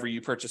of whatever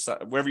you purchased,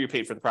 whatever you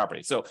paid for the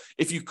property. So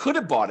if you could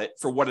have bought it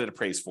for what it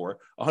appraised for,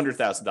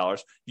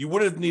 $100,000, you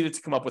would have needed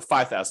to come up with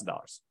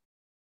 $5,000.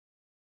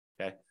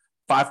 Okay,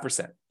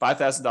 5%,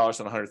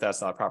 $5,000 on a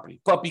 $100,000 property.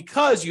 But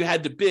because you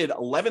had to bid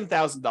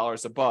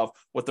 $11,000 above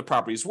what the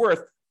property is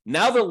worth,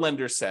 now the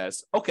lender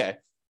says, okay,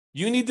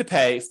 you need to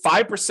pay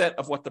 5%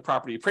 of what the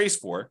property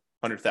appraised for,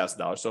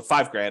 $100,000, so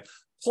 $5,000,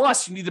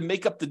 plus you need to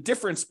make up the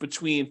difference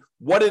between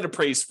what it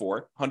appraised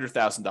for,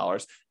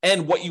 $100,000,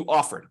 and what you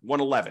offered,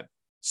 $111,000.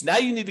 So now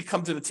you need to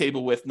come to the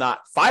table with not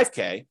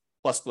 $5,000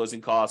 plus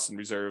closing costs and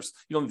reserves.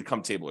 You don't need to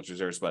come to the table with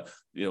reserves, but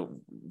your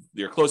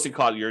closing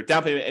cost, your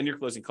down payment, and your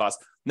closing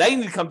costs. Now you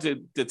need to come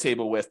to the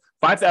table with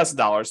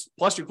 $5,000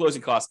 plus your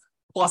closing costs,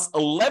 plus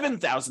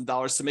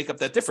 $11,000 to make up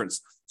that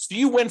difference. So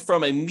you went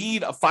from a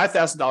need of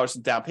 $5,000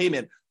 in down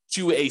payment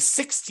to a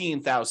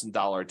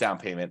 $16,000 down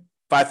payment,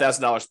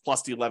 $5,000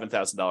 plus the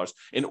 $11,000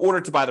 in order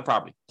to buy the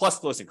property, plus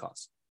closing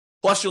costs.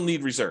 Plus you'll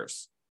need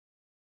reserves.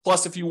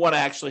 Plus if you want to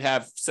actually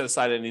have set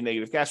aside any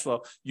negative cash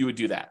flow, you would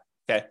do that,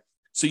 okay?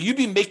 So you'd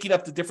be making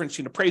up the difference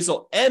between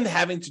appraisal and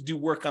having to do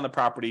work on the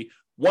property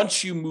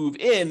once you move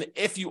in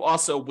if you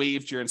also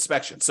waived your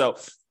inspection. So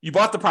you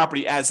bought the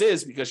property as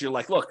is because you're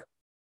like, look,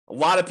 a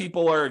lot of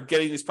people are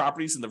getting these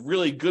properties, and the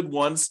really good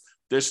ones,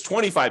 there's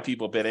 25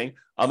 people bidding.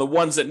 On the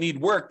ones that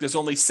need work, there's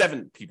only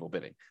 7 people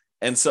bidding.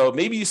 And so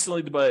maybe you still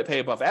need to pay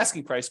above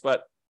asking price,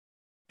 but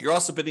you're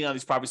also bidding on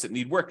these properties that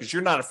need work because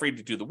you're not afraid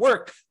to do the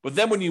work. But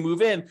then when you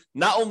move in,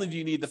 not only do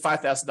you need the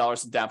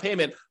 $5,000 in down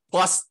payment,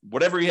 plus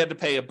whatever you had to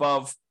pay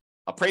above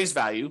appraised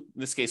value.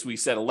 In this case, we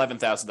said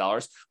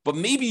 $11,000, but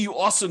maybe you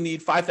also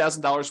need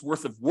 $5,000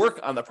 worth of work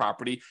on the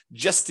property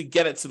just to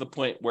get it to the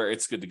point where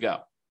it's good to go.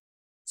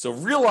 So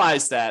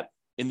realize that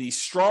in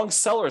these strong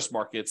sellers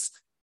markets,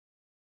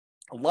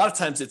 a lot of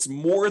times it's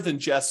more than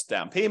just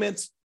down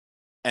payments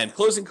and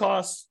closing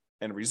costs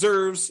and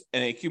reserves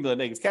and accumulated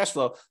negative cash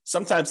flow.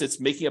 Sometimes it's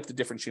making up the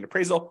difference between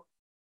appraisal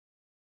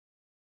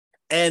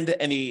and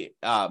any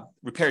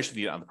repairs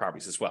you need on the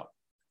properties as well.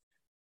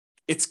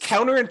 It's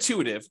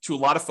counterintuitive to a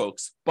lot of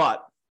folks,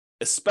 but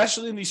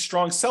especially in these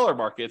strong seller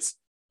markets,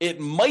 it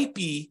might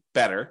be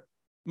better,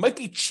 might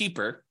be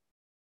cheaper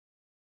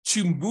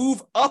to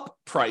move up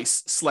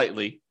price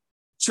slightly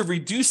to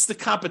reduce the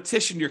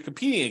competition you're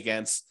competing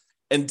against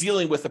and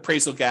dealing with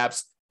appraisal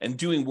gaps and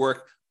doing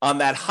work on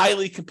that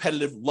highly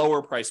competitive,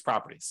 lower price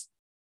properties.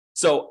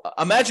 So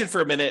imagine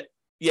for a minute,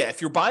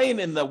 if you're buying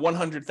in the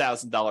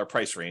 $100,000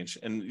 price range,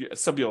 and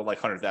some people are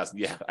like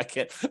 100,000, I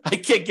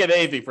can't get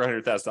anything for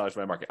 $100,000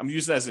 in my market. I'm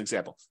using that as an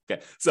example.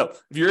 Okay, so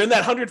if you're in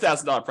that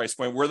 $100,000 price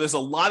point where there's a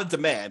lot of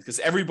demand because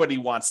everybody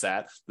wants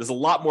that, there's a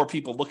lot more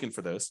people looking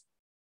for those.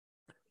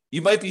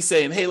 You might be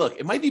saying, hey, look,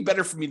 it might be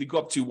better for me to go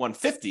up to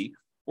 150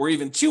 or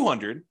even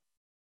 200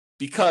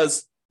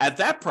 because at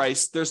that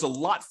price, there's a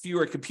lot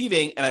fewer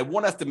competing, and I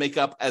won't have to make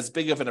up as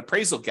big of an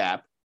appraisal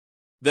gap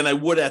than I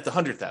would at the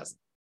 100,000.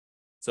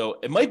 So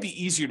it might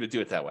be easier to do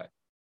it that way.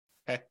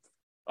 Okay.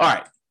 All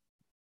right.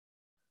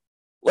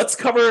 Let's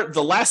cover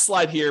the last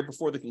slide here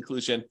before the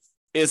conclusion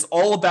is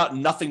all about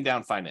nothing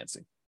down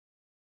financing.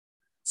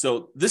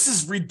 So this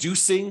is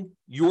reducing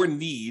your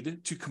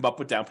need to come up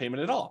with down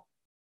payment at all.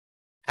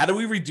 How do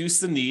we reduce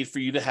the need for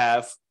you to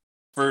have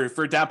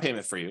for down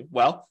payment for you?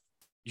 Well,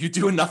 you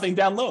do a nothing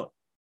down loan.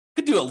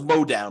 You could do a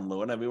low down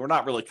loan. I mean, we're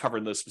not really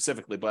covering those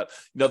specifically, but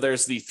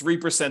there's the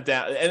 3%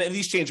 down, and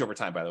these change over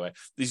time, by the way.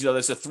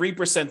 There's a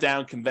 3%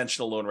 down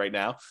conventional loan right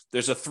now.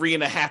 There's a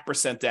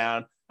 3.5%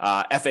 down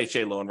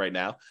FHA loan right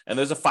now, and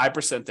there's a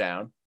 5%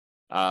 down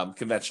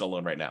conventional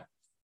lown right now.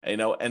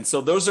 And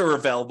so those are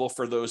available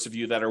for those of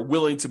you that are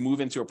willing to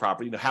move into a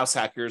property, house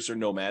hackers or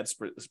nomads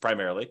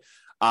primarily.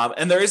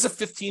 And there is a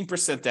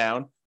 15%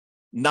 down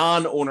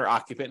non-owner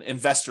occupant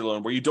investor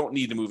loan where you don't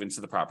need to move into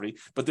the property,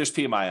 but there's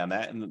PMI on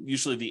that. And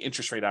usually the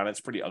interest rate on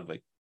it's pretty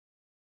ugly.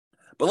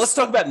 But let's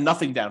talk about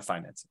nothing down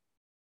financing.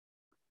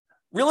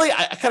 Really,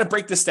 I kind of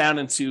break this down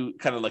into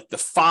kind of like the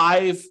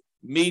 5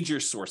 major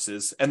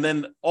sources and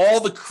then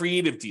all the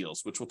creative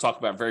deals, which we'll talk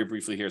about very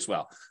briefly here as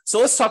well. So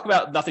let's talk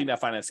about nothing down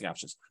financing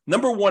options.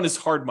 Number 1 is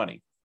hard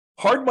money.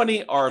 Hard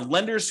money are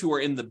lenders who are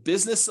in the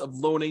business of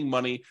loaning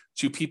money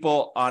to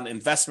people on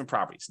investment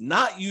properties,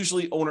 not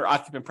usually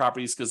owner-occupant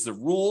properties, because the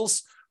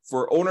rules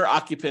for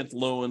owner-occupant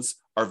loans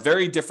are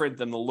very different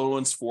than the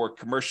loans for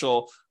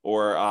commercial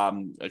or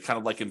kind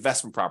of like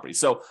investment properties.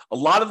 So a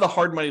lot of the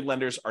hard money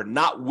lenders are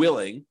not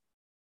willing.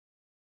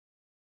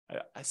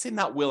 I say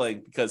not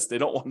willing because they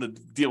don't want to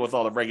deal with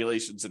all the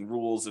regulations and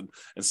rules and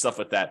stuff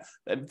like that.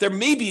 And there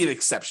may be an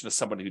exception to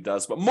somebody who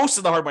does, but most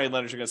of the hard money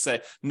lenders are going to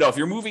say, no, if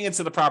you're moving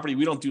into the property,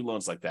 we don't do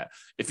loans like that.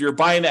 If you're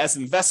buying it as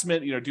an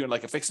investment, doing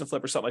like a fix and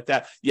flip or something like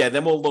that,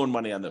 then we'll loan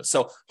money on those.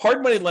 So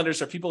hard money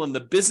lenders are people in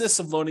the business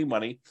of loaning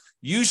money.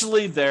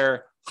 Usually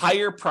they're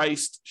higher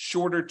priced,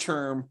 shorter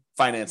term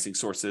financing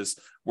sources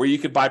where you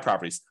could buy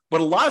properties.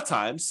 But a lot of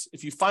times,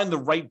 if you find the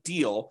right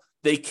deal,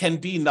 they can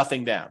be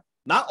nothing down.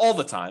 Not all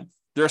the time.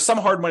 There are some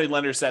hard money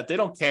lenders that they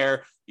don't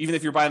care, even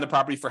if you're buying the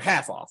property for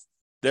half off.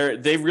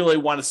 They really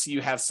want to see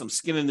you have some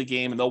skin in the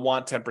game, and they'll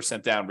want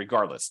 10% down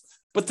regardless.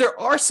 But there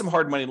are some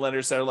hard money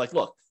lenders that are like,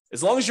 look,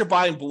 as long as you're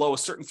buying below a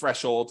certain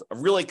threshold, a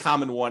really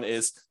common one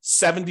is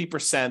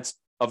 70%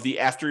 of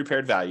the after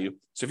repaired value.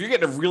 So if you're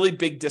getting a really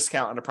big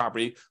discount on a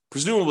property,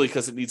 presumably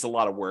because it needs a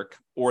lot of work,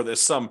 or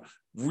there's some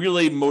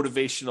really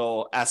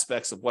motivational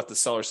aspects of what the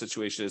seller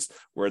situation is,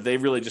 where they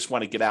really just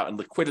want to get out and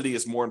liquidity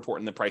is more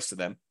important than price to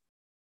them.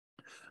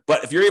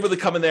 But if you're able to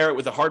come in there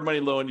with a hard money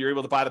loan, you're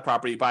able to buy the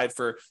property, buy it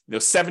for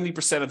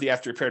 70% of the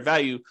after repaired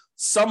value.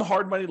 Some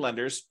hard money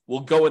lenders will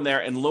go in there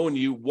and loan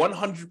you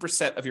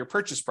 100% of your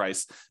purchase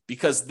price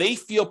because they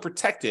feel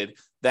protected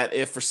that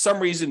if for some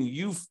reason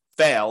you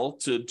fail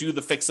to do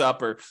the fix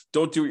up or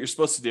don't do what you're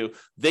supposed to do,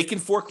 they can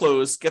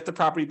foreclose, get the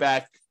property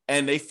back,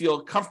 and they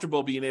feel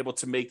comfortable being able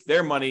to make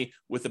their money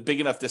with a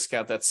big enough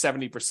discount that's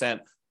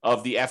 70%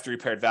 of the after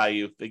repaired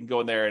value. They can go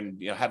in there and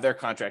have their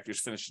contractors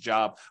finish the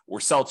job or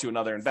sell to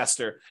another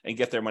investor and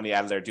get their money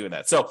out of there doing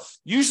that. So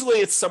usually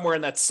it's somewhere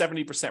in that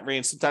 70%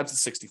 range. Sometimes it's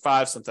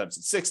 65, sometimes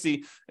it's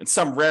 60. In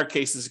some rare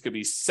cases, it could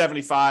be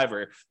 75,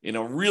 or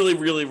really,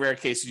 really rare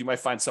cases, you might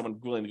find someone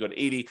willing to go to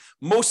 80.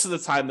 Most of the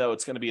time, though,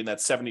 it's going to be in that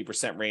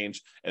 70%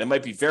 range, and it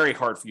might be very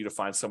hard for you to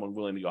find someone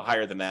willing to go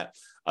higher than that.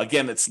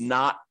 Again, it's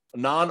not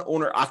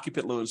non-owner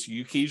occupant loans.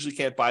 You usually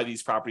can't buy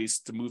these properties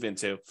to move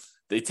into.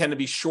 They tend to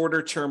be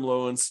shorter term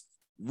loans,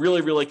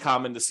 really, really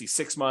common to see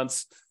 6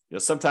 months.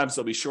 Sometimes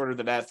they'll be shorter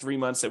than that, 3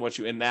 months. They want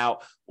you in and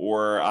out,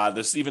 or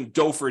there's even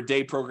dough for a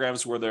day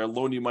programs where they'll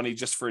loan you money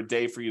just for a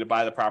day for you to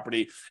buy the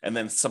property, and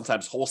then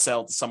sometimes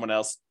wholesale to someone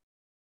else.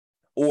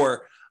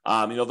 Or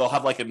They'll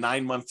have like a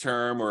 9-month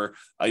term or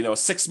a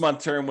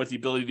 6-month term with the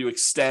ability to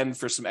extend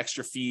for some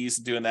extra fees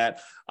and doing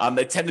that.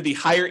 They tend to be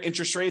higher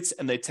interest rates,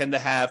 and they tend to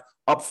have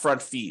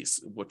upfront fees,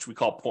 which we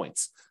call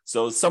points.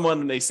 So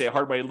someone, they say a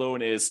hard money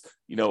loan is,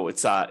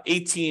 it's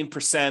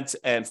 18%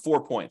 and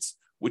 4 points,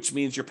 which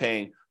means you're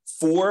paying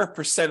 4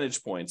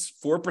 percentage points,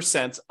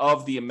 4%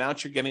 of the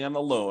amount you're getting on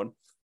the loan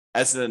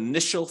as an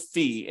initial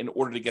fee in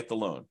order to get the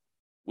loan,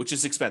 which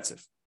is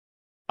expensive.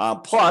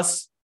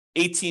 Plus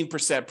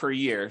 18% per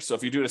year. So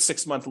if you're doing a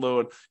 6-month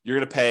loan, you're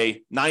going to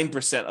pay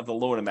 9% of the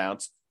loan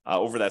amount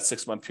over that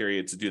 6-month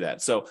period to do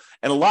that. So,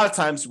 and a lot of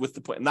times with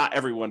the point, not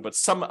everyone, but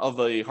some of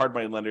the hard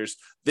money lenders,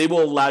 they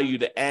will allow you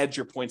to add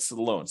your points to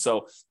the loan.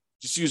 So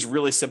just use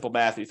really simple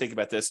math. If you think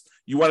about this,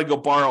 you want to go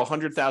borrow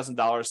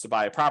 $100,000 to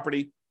buy a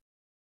property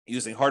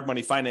using hard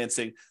money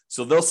financing.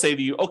 So they'll say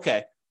to you,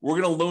 okay, we're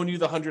going to loan you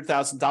the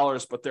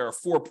 $100,000, but there are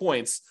 4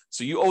 points.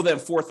 So you owe them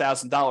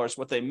 $4,000.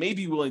 What they may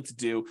be willing to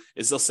do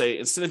is they'll say,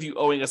 instead of you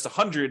owing us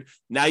 100,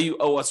 now you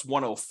owe us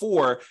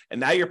 104. And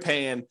now you're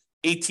paying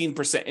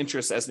 18%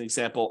 interest, as an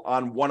example,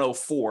 on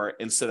 104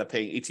 instead of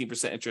paying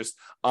 18% interest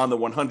on the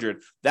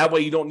 100. That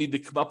way you don't need to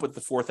come up with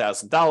the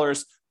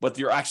 $4,000, but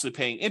you're actually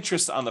paying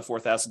interest on the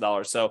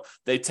 $4,000. So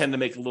they tend to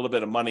make a little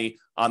bit of money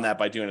on that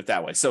by doing it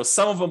that way. So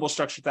some of them will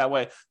structure it that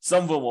way.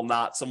 Some of them will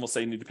not. Some will say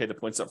you need to pay the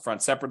points up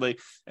front separately,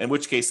 in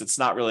which case it's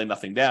not really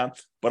nothing down.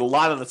 But a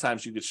lot of the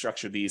times you could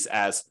structure these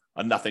as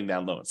a nothing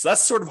down loan. So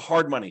that's sort of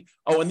hard money.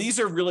 Oh, and these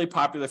are really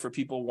popular for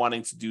people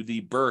wanting to do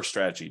the BRRRR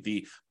strategy,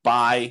 the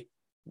buy,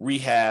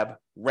 rehab,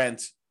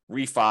 rent,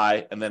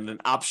 refi, and then an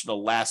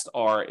optional last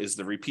R is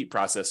the repeat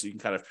process. So you can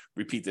kind of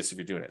repeat this if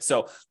you're doing it.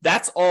 So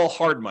that's all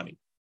hard money.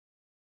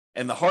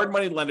 And the hard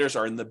money lenders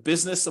are in the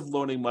business of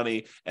loaning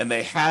money, and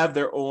they have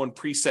their own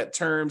preset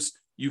terms.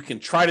 You can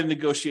try to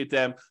negotiate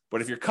them,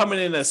 but if you're coming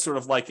in as sort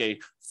of like a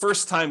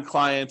first-time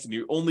client and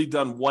you've only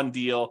done one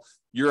deal,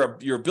 your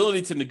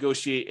ability to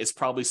negotiate is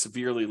probably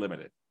severely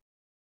limited.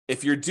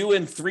 If you're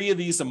doing 3 of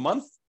these a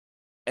month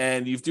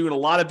and you've doing a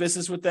lot of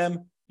business with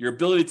them, your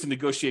ability to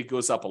negotiate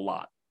goes up a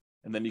lot,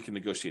 and then you can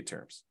negotiate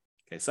terms.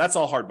 Okay, so that's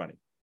all hard money.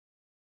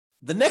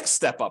 The next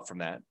step up from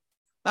that,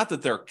 not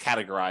that they're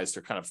categorized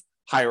or kind of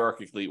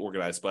hierarchically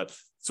organized, but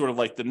sort of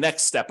like the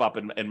next step up,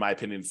 in my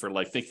opinion, for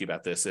like thinking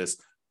about this is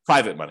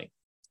private money.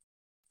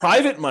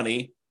 Private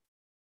money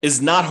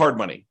is not hard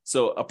money.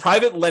 So a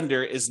private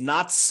lender is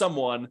not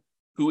someone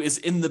who is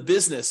in the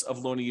business of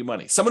loaning you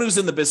money. Someone who's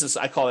in the business,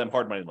 I call them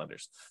hard money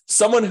lenders.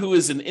 Someone who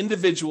is an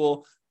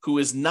individual who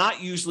is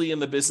not usually in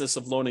the business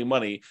of loaning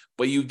money,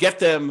 but you get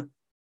them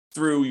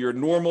through your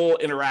normal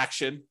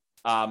interaction.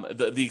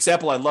 The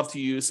example I love to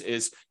use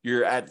is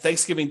you're at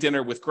Thanksgiving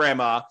dinner with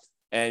grandma,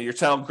 and you're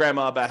telling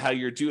grandma about how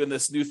you're doing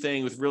this new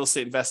thing with real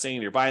estate investing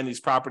and you're buying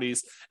these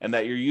properties and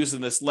that you're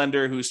using this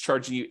lender who's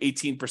charging you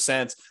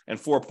 18% and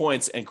 4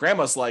 points. And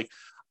grandma's like,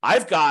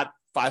 I've got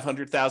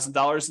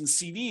 $500,000 in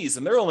CDs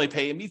and they're only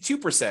paying me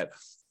 2%.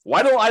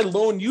 Why don't I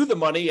loan you the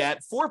money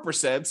at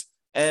 4%?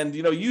 And,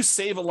 you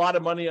save a lot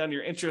of money on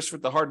your interest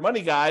with the hard money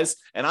guys,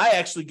 and I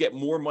actually get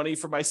more money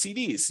for my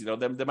CDs,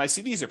 than my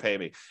CDs are paying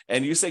me.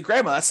 And you say,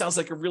 Grandma, that sounds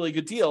like a really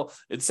good deal.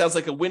 It sounds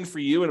like a win for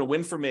you and a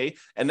win for me.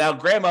 And now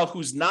Grandma,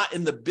 who's not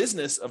in the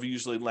business of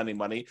usually lending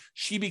money,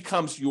 she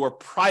becomes your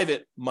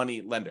private money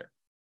lender,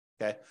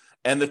 okay?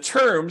 And the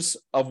terms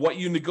of what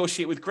you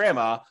negotiate with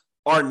Grandma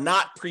are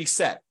not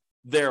preset.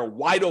 They're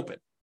wide open.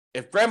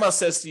 If Grandma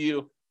says to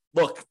you,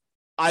 look,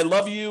 I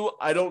love you.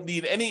 I don't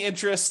need any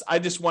interest. I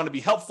just want to be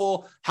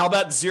helpful. How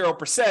about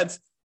 0%?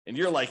 And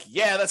you're like,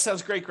 yeah, that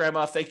sounds great,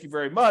 Grandma. Thank you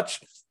very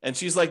much. And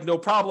she's like, no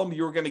problem.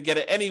 You were going to get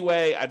it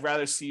anyway. I'd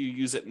rather see you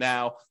use it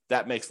now.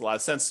 That makes a lot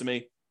of sense to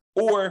me.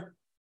 Or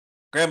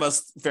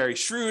Grandma's very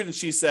shrewd and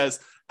she says,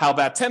 how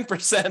about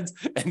 10%?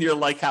 And you're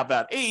like, how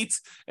about 8?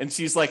 And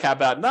she's like, how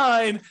about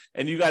 9?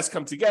 And you guys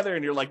come together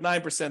and you're like,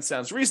 9%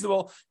 sounds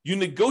reasonable. You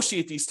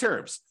negotiate these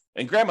terms.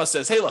 And Grandma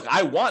says, hey, look,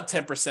 I want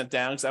 10%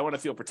 down because I want to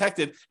feel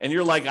protected. And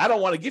you're like, I don't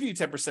want to give you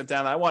 10%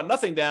 down. I want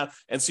nothing down.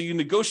 And so you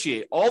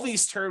negotiate. All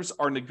these terms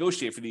are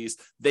negotiated for these.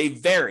 They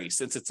vary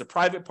since it's a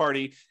private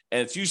party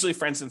and it's usually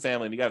friends and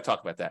family. And you got to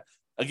talk about that.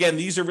 Again,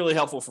 these are really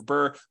helpful for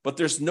BRRRR, but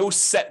there's no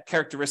set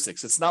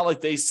characteristics. It's not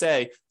like they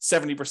say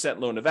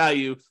 70% loan to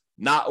value,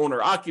 not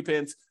owner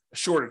occupant,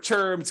 shorter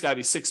term. It's got to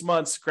be 6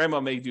 months. Grandma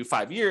may do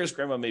 5 years.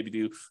 Grandma maybe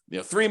do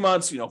 3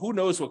 months. Who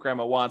knows what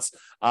grandma wants?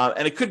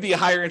 And it could be a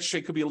higher interest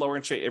rate, could be a lower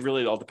interest rate. It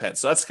really all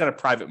depends. So that's kind of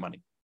private money.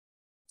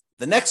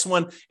 The next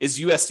one is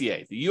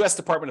USDA. The U.S.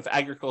 Department of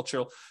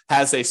Agriculture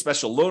has a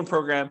special loan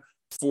program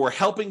for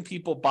helping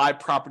people buy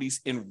properties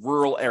in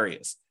rural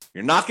areas.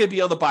 You're not going to be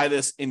able to buy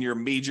this in your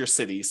major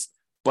cities,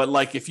 but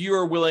like if you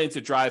are willing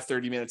to drive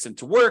 30 minutes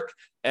into work,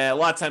 and a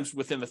lot of times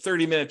within the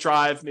 30-minute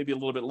drive, maybe a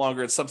little bit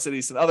longer in some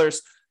cities than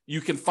others, you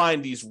can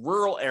find these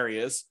rural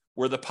areas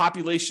where the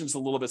population's a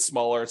little bit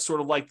smaller. It's sort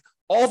of like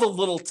all the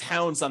little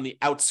towns on the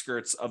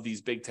outskirts of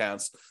these big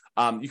towns.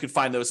 You can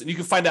find those, and you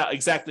can find out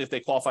exactly if they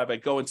qualify by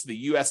going to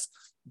the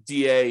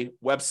USDA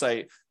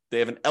website. They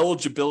have an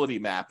eligibility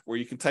map where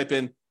you can type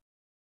in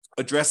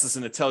addresses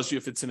and it tells you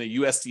if it's in a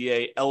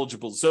USDA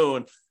eligible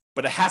zone.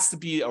 but it has to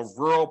be a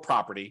rural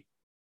property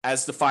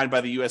as defined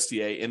by the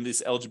USDA in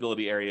these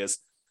eligibility areas.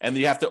 And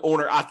you have to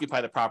own or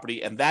occupy the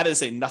property. And that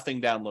is a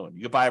nothing down loan.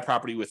 You can buy a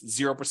property with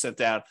 0%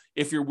 down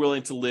if you're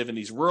willing to live in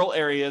these rural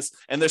areas.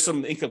 And there's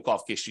some income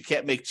qualification. You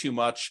can't make too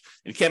much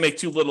and you can't make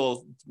too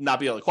little, not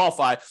be able to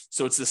qualify.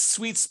 So it's a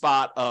sweet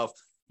spot of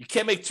you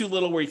can't make too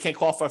little where you can't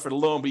qualify for the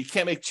loan, but you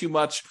can't make too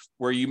much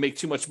where you make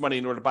too much money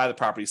in order to buy the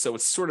property. So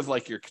it's sort of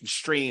like you're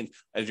constrained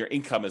as your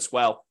income as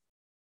well.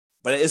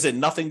 But it is a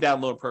nothing down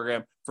loan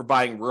program for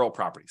buying rural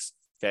properties.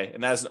 Okay.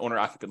 And that is an owner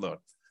occupant loan.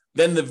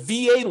 Then the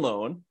VA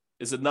loan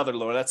is another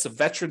loan. That's a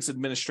Veterans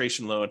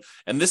Administration loan.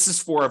 And this is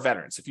for our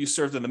veterans. If you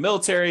served in the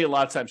military, a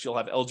lot of times you'll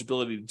have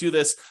eligibility to do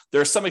this.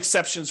 There are some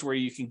exceptions where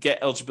you can get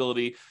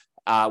eligibility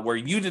where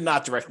you did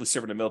not directly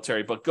serve in the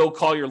military, but go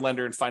call your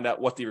lender and find out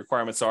what the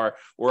requirements are.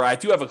 Or I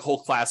do have a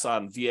whole class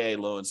on VA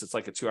loans. It's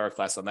like a 2-hour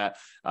class on that.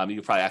 You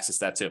can probably access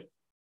that too.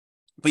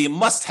 But you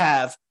must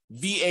have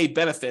VA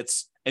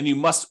benefits and you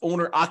must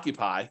own or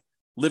occupy,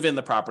 live in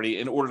the property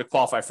in order to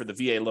qualify for the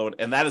VA loan.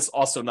 And that is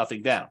also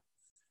nothing down.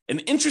 An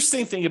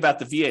interesting thing about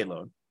the VA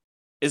loan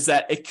is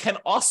that it can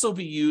also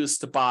be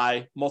used to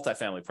buy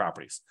multifamily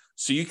properties.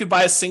 So you could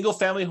buy a single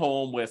family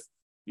home with,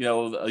 a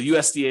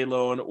USDA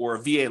loan or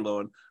a VA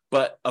loan,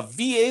 but a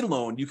VA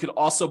loan, you could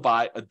also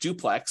buy a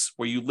duplex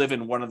where you live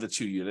in one of the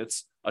 2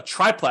 units, a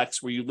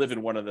triplex where you live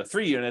in one of the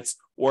 3 units,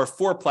 or a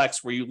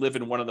fourplex where you live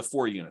in one of the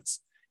 4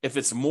 units. If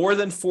it's more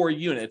than 4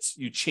 units,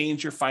 you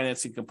change your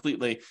financing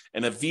completely,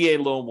 and a VA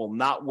loan will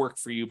not work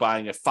for you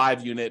buying a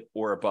 5-unit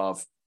or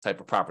above type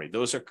of property.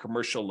 Those are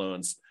commercial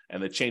loans,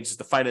 and it changes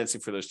the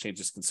financing for those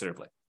changes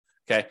considerably.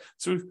 Okay,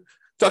 so we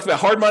talked about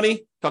hard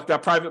money, talked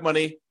about private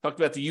money, talked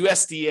about the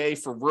USDA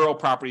for rural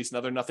properties,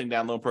 another nothing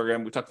down loan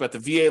program. We talked about the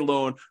VA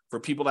loan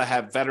for people that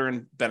have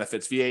veteran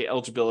benefits, VA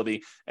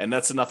eligibility, and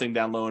that's a nothing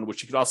down loan,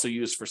 which you could also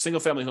use for single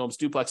family homes,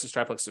 duplexes,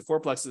 triplexes,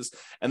 fourplexes.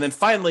 And then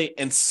finally,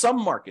 in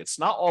some markets,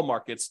 not all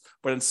markets,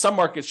 but in some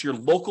markets, your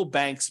local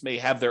banks may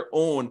have their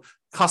own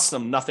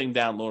custom nothing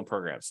down loan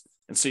programs.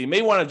 And so you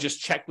may want to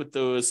just check with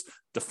those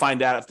to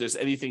find out if there's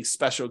anything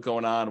special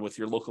going on with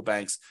your local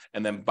banks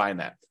and then buying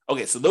that.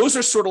 Okay, so those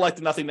are sort of like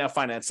the nothing down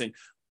financing.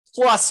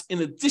 Plus,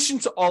 in addition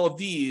to all of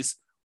these,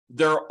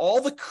 there are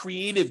all the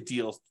creative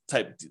deal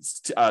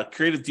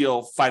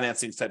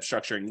financing type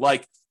structuring,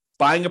 like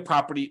buying a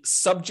property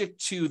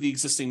subject to the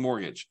existing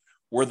mortgage,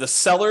 where the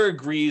seller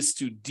agrees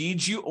to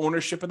deed you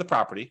ownership of the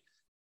property.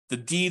 The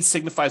deed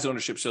signifies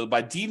ownership. So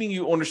by deeding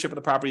you ownership of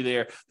the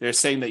property, they're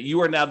saying that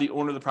you are now the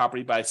owner of the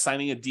property by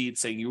signing a deed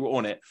saying you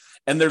own it.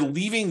 And they're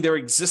leaving their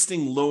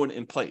existing loan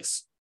in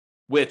place,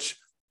 which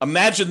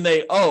imagine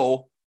they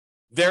owe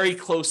very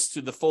close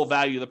to the full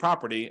value of the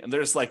property. And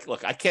they're just like,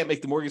 look, I can't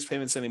make the mortgage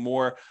payments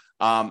anymore.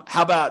 How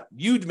about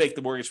you make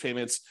the mortgage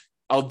payments?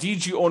 I'll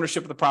deed you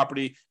ownership of the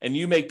property and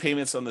you make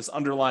payments on this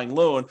underlying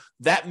loan.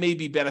 That may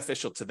be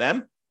beneficial to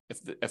them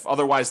if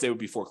otherwise they would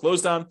be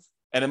foreclosed on.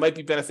 And it might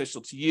be beneficial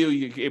to you.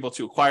 You're able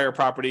to acquire a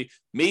property,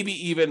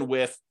 maybe even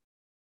with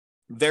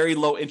very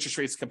low interest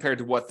rates compared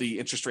to what the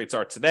interest rates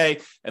are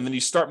today. And then you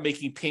start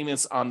making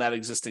payments on that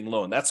existing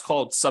loan. That's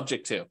called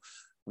subject to.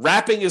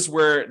 Wrapping is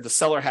where the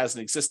seller has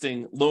an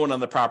existing loan on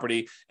the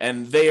property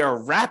and they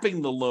are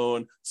wrapping the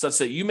loan such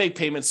that you make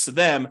payments to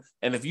them.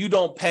 And if you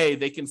don't pay,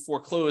 they can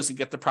foreclose and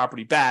get the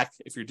property back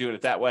if you're doing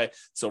it that way.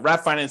 So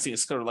wrap financing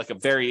is sort of like a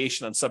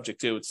variation on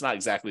subject to. It's not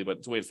exactly, but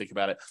it's a way to think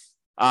about it.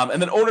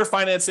 And then owner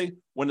financing,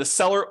 when the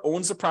seller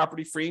owns the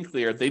property free and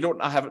clear, they do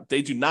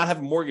not have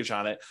a mortgage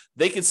on it.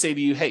 They can say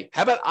to you, hey,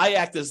 how about I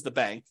act as the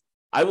bank?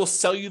 I will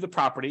sell you the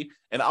property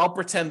and I'll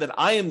pretend that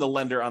I am the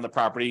lender on the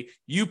property.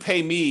 You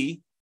pay me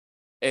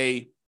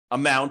a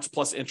amount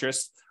plus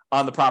interest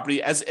on the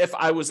property as if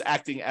I was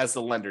acting as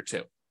the lender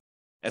too.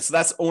 And so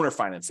that's owner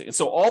financing. And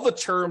so all the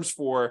terms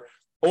for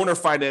owner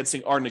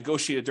financing are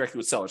negotiated directly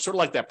with sellers, sort of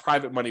like that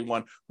private money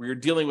one where you're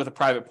dealing with a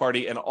private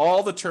party and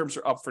all the terms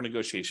are up for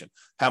negotiation.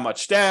 How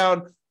much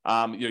down,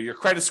 your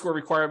credit score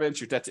requirements,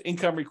 your debt to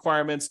income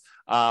requirements,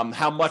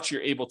 how much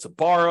you're able to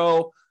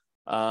borrow.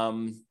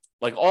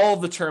 Like all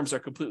of the terms are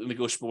completely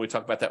negotiable when we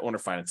talk about that owner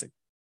financing.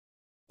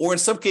 Or in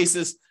some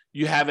cases,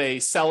 you have a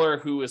seller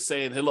who is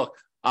saying, hey, look,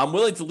 I'm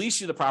willing to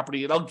lease you the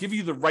property and I'll give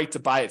you the right to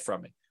buy it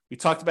from me. We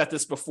talked about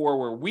this before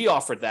where we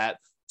offered that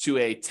to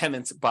a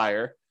tenant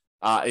buyer.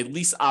 A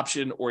lease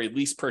option or a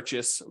lease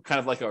purchase, kind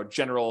of like our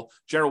general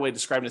way of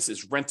describing this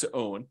is rent to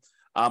own.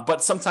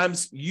 But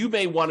sometimes you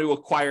may want to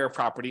acquire a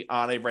property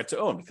on a rent to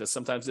own because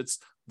sometimes it's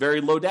very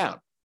low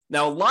down.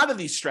 Now, a lot of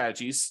these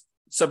strategies,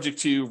 subject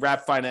to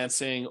wrap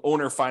financing,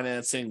 owner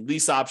financing,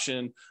 lease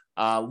option,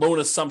 loan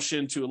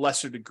assumption to a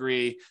lesser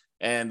degree,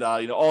 and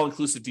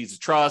all-inclusive deeds of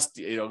trust,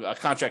 a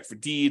contract for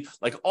deed,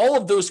 like all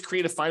of those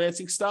creative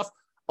financing stuff,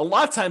 a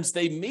lot of times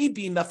they may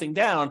be nothing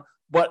down,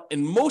 but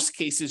in most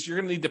cases, you're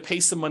going to need to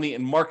pay some money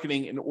in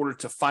marketing in order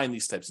to find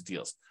these types of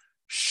deals.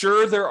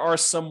 Sure, there are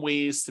some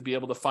ways to be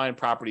able to find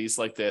properties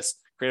like this,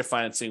 creative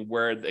financing,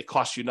 where it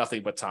costs you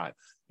nothing but time.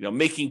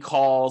 making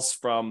calls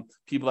from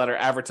people that are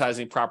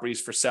advertising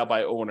properties for sale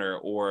by owner,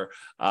 or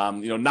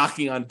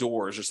knocking on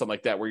doors or something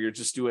like that, where you're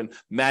just doing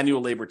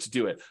manual labor to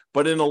do it.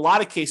 But in a lot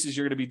of cases,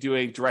 you're going to be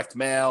doing direct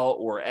mail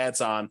or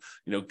ads on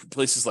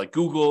places like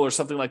Google or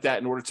something like that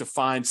in order to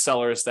find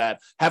sellers that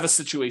have a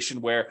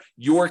situation where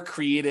your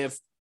creative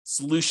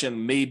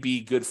solution may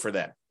be good for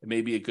them. It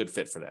may be a good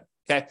fit for them.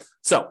 Okay,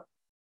 so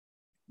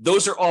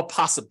those are all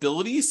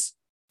possibilities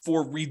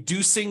for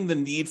reducing the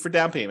need for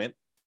down payment.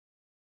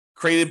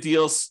 Creative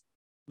deals,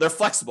 they're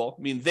flexible.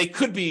 I mean, they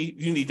could be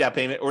you need down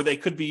payment, or they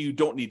could be you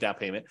don't need down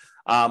payment.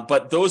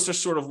 But those are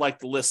sort of like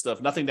the list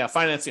of nothing down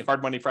financing,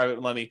 hard money,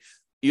 private money,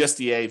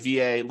 USDA,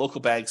 VA,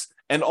 local banks,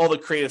 and all the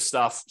creative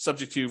stuff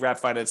subject to wrap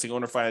financing,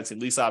 owner financing,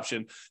 lease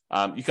option.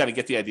 You kind of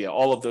get the idea,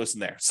 all of those in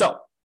there. So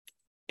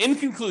in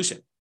conclusion,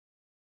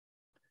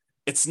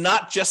 it's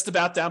not just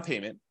about down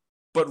payment,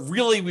 but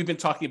really we've been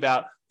talking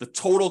about the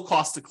total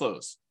cost to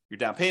close. Your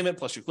down payment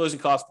plus your closing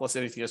costs plus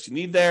anything else you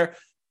need there,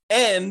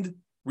 and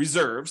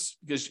reserves,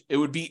 because it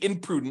would be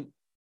imprudent.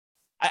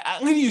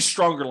 I'm going to use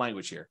stronger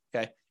language here,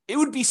 okay? It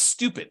would be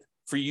stupid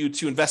for you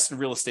to invest in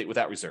real estate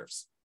without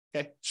reserves,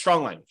 okay?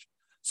 Strong language.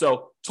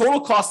 So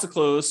total cost to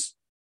close,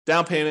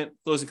 down payment,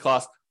 closing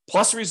costs,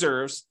 plus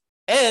reserves.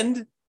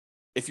 And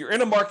if you're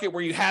in a market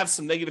where you have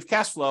some negative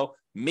cash flow,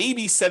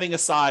 maybe setting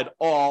aside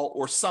all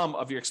or some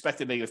of your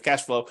expected negative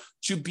cash flow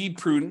to be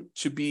prudent,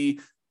 to be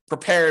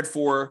prepared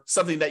for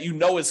something that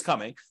is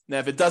coming. Now,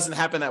 if it doesn't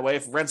happen that way,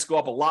 if rents go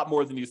up a lot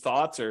more than you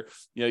thought, or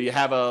you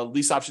have a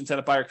lease option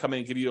tenant buyer come in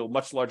and give you a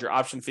much larger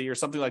option fee or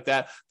something like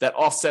that, that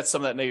offsets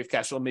some of that negative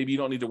cash flow, maybe you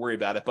don't need to worry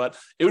about it. But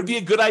it would be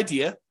a good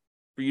idea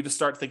for you to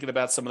start thinking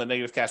about some of the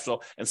negative cash flow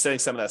and setting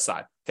some of that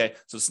aside. Okay,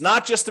 so it's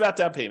not just about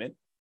down payment.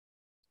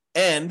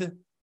 And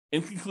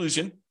in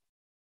conclusion,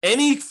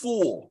 any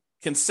fool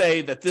can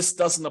say that this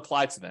doesn't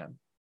apply to them,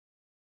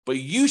 but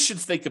you should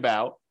think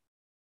about,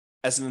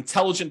 as an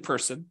intelligent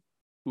person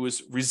who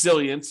is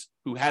resilient,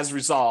 who has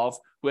resolve,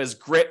 who has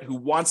grit, who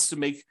wants to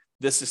make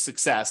this a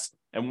success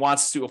and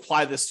wants to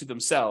apply this to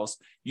themselves,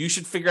 you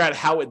should figure out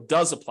how it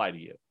does apply to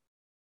you.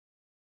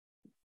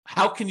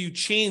 How can you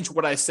change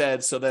what I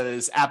said so that it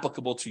is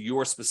applicable to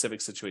your specific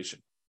situation?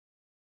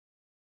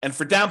 And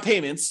for down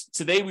payments,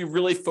 today we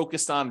really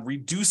focused on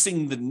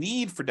reducing the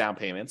need for down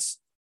payments.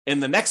 In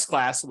the next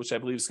class, which I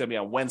believe is going to be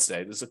on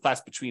Wednesday, there's a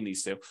class between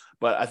these two,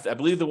 but I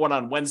believe the one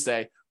on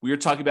Wednesday, we were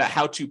talking about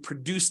how to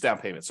produce down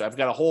payments. So I've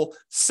got a whole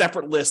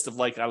separate list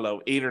of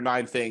 8 or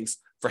 9 things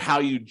for how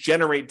you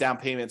generate down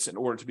payments in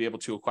order to be able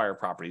to acquire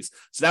properties.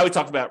 So now we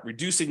talked about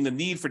reducing the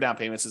need for down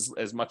payments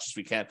as much as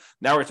we can.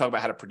 Now we're talking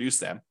about how to produce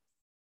them,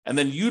 and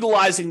then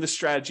utilizing the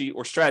strategy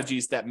or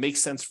strategies that make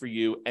sense for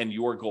you and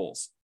your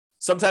goals.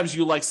 Sometimes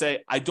you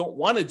say, I don't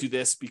want to do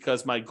this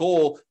because my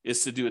goal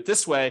is to do it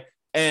this way,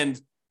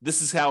 and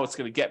this is how it's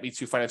going to get me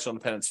to financial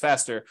independence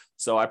faster.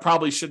 So I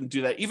probably shouldn't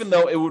do that, even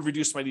though it would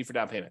reduce my need for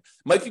down payment.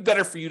 It might be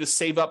better for you to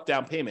save up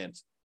down payment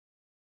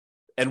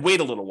and wait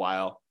a little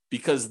while,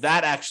 because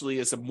that actually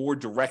is a more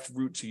direct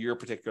route to your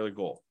particular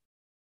goal.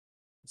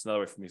 That's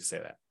another way for me to say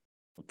that.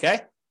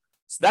 Okay?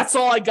 So that's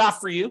all I got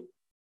for you.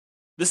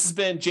 This has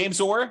been James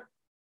Orr.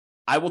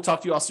 I will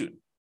talk to you all soon.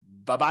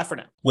 Bye-bye for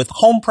now. With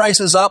home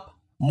prices up,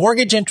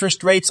 mortgage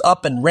interest rates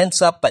up, and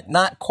rents up, but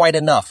not quite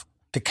enough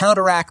to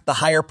counteract the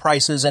higher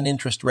prices and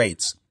interest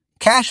rates,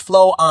 cash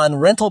flow on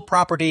rental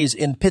properties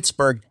in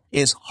Pittsburgh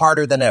is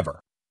harder than ever.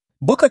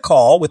 Book a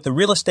call with the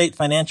Real Estate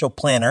Financial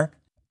Planner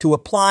to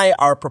apply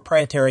our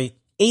proprietary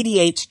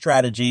 88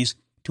 strategies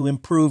to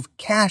improve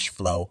cash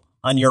flow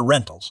on your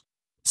rentals.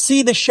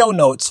 See the show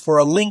notes for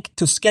a link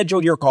to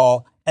schedule your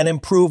call and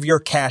improve your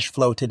cash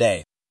flow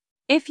today.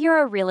 If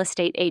you're a real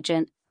estate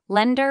agent,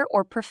 lender,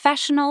 or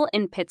professional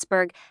in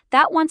Pittsburgh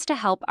that wants to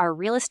help our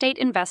real estate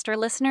investor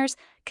listeners,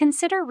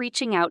 consider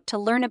reaching out to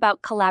learn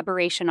about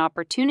collaboration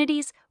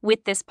opportunities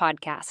with this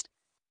podcast.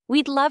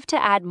 We'd love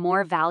to add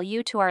more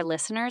value to our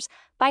listeners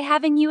by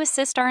having you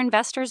assist our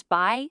investors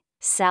buy,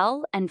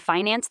 sell, and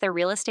finance their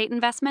real estate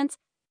investments.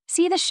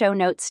 See the show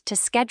notes to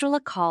schedule a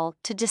call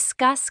to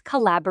discuss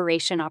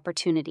collaboration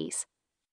opportunities.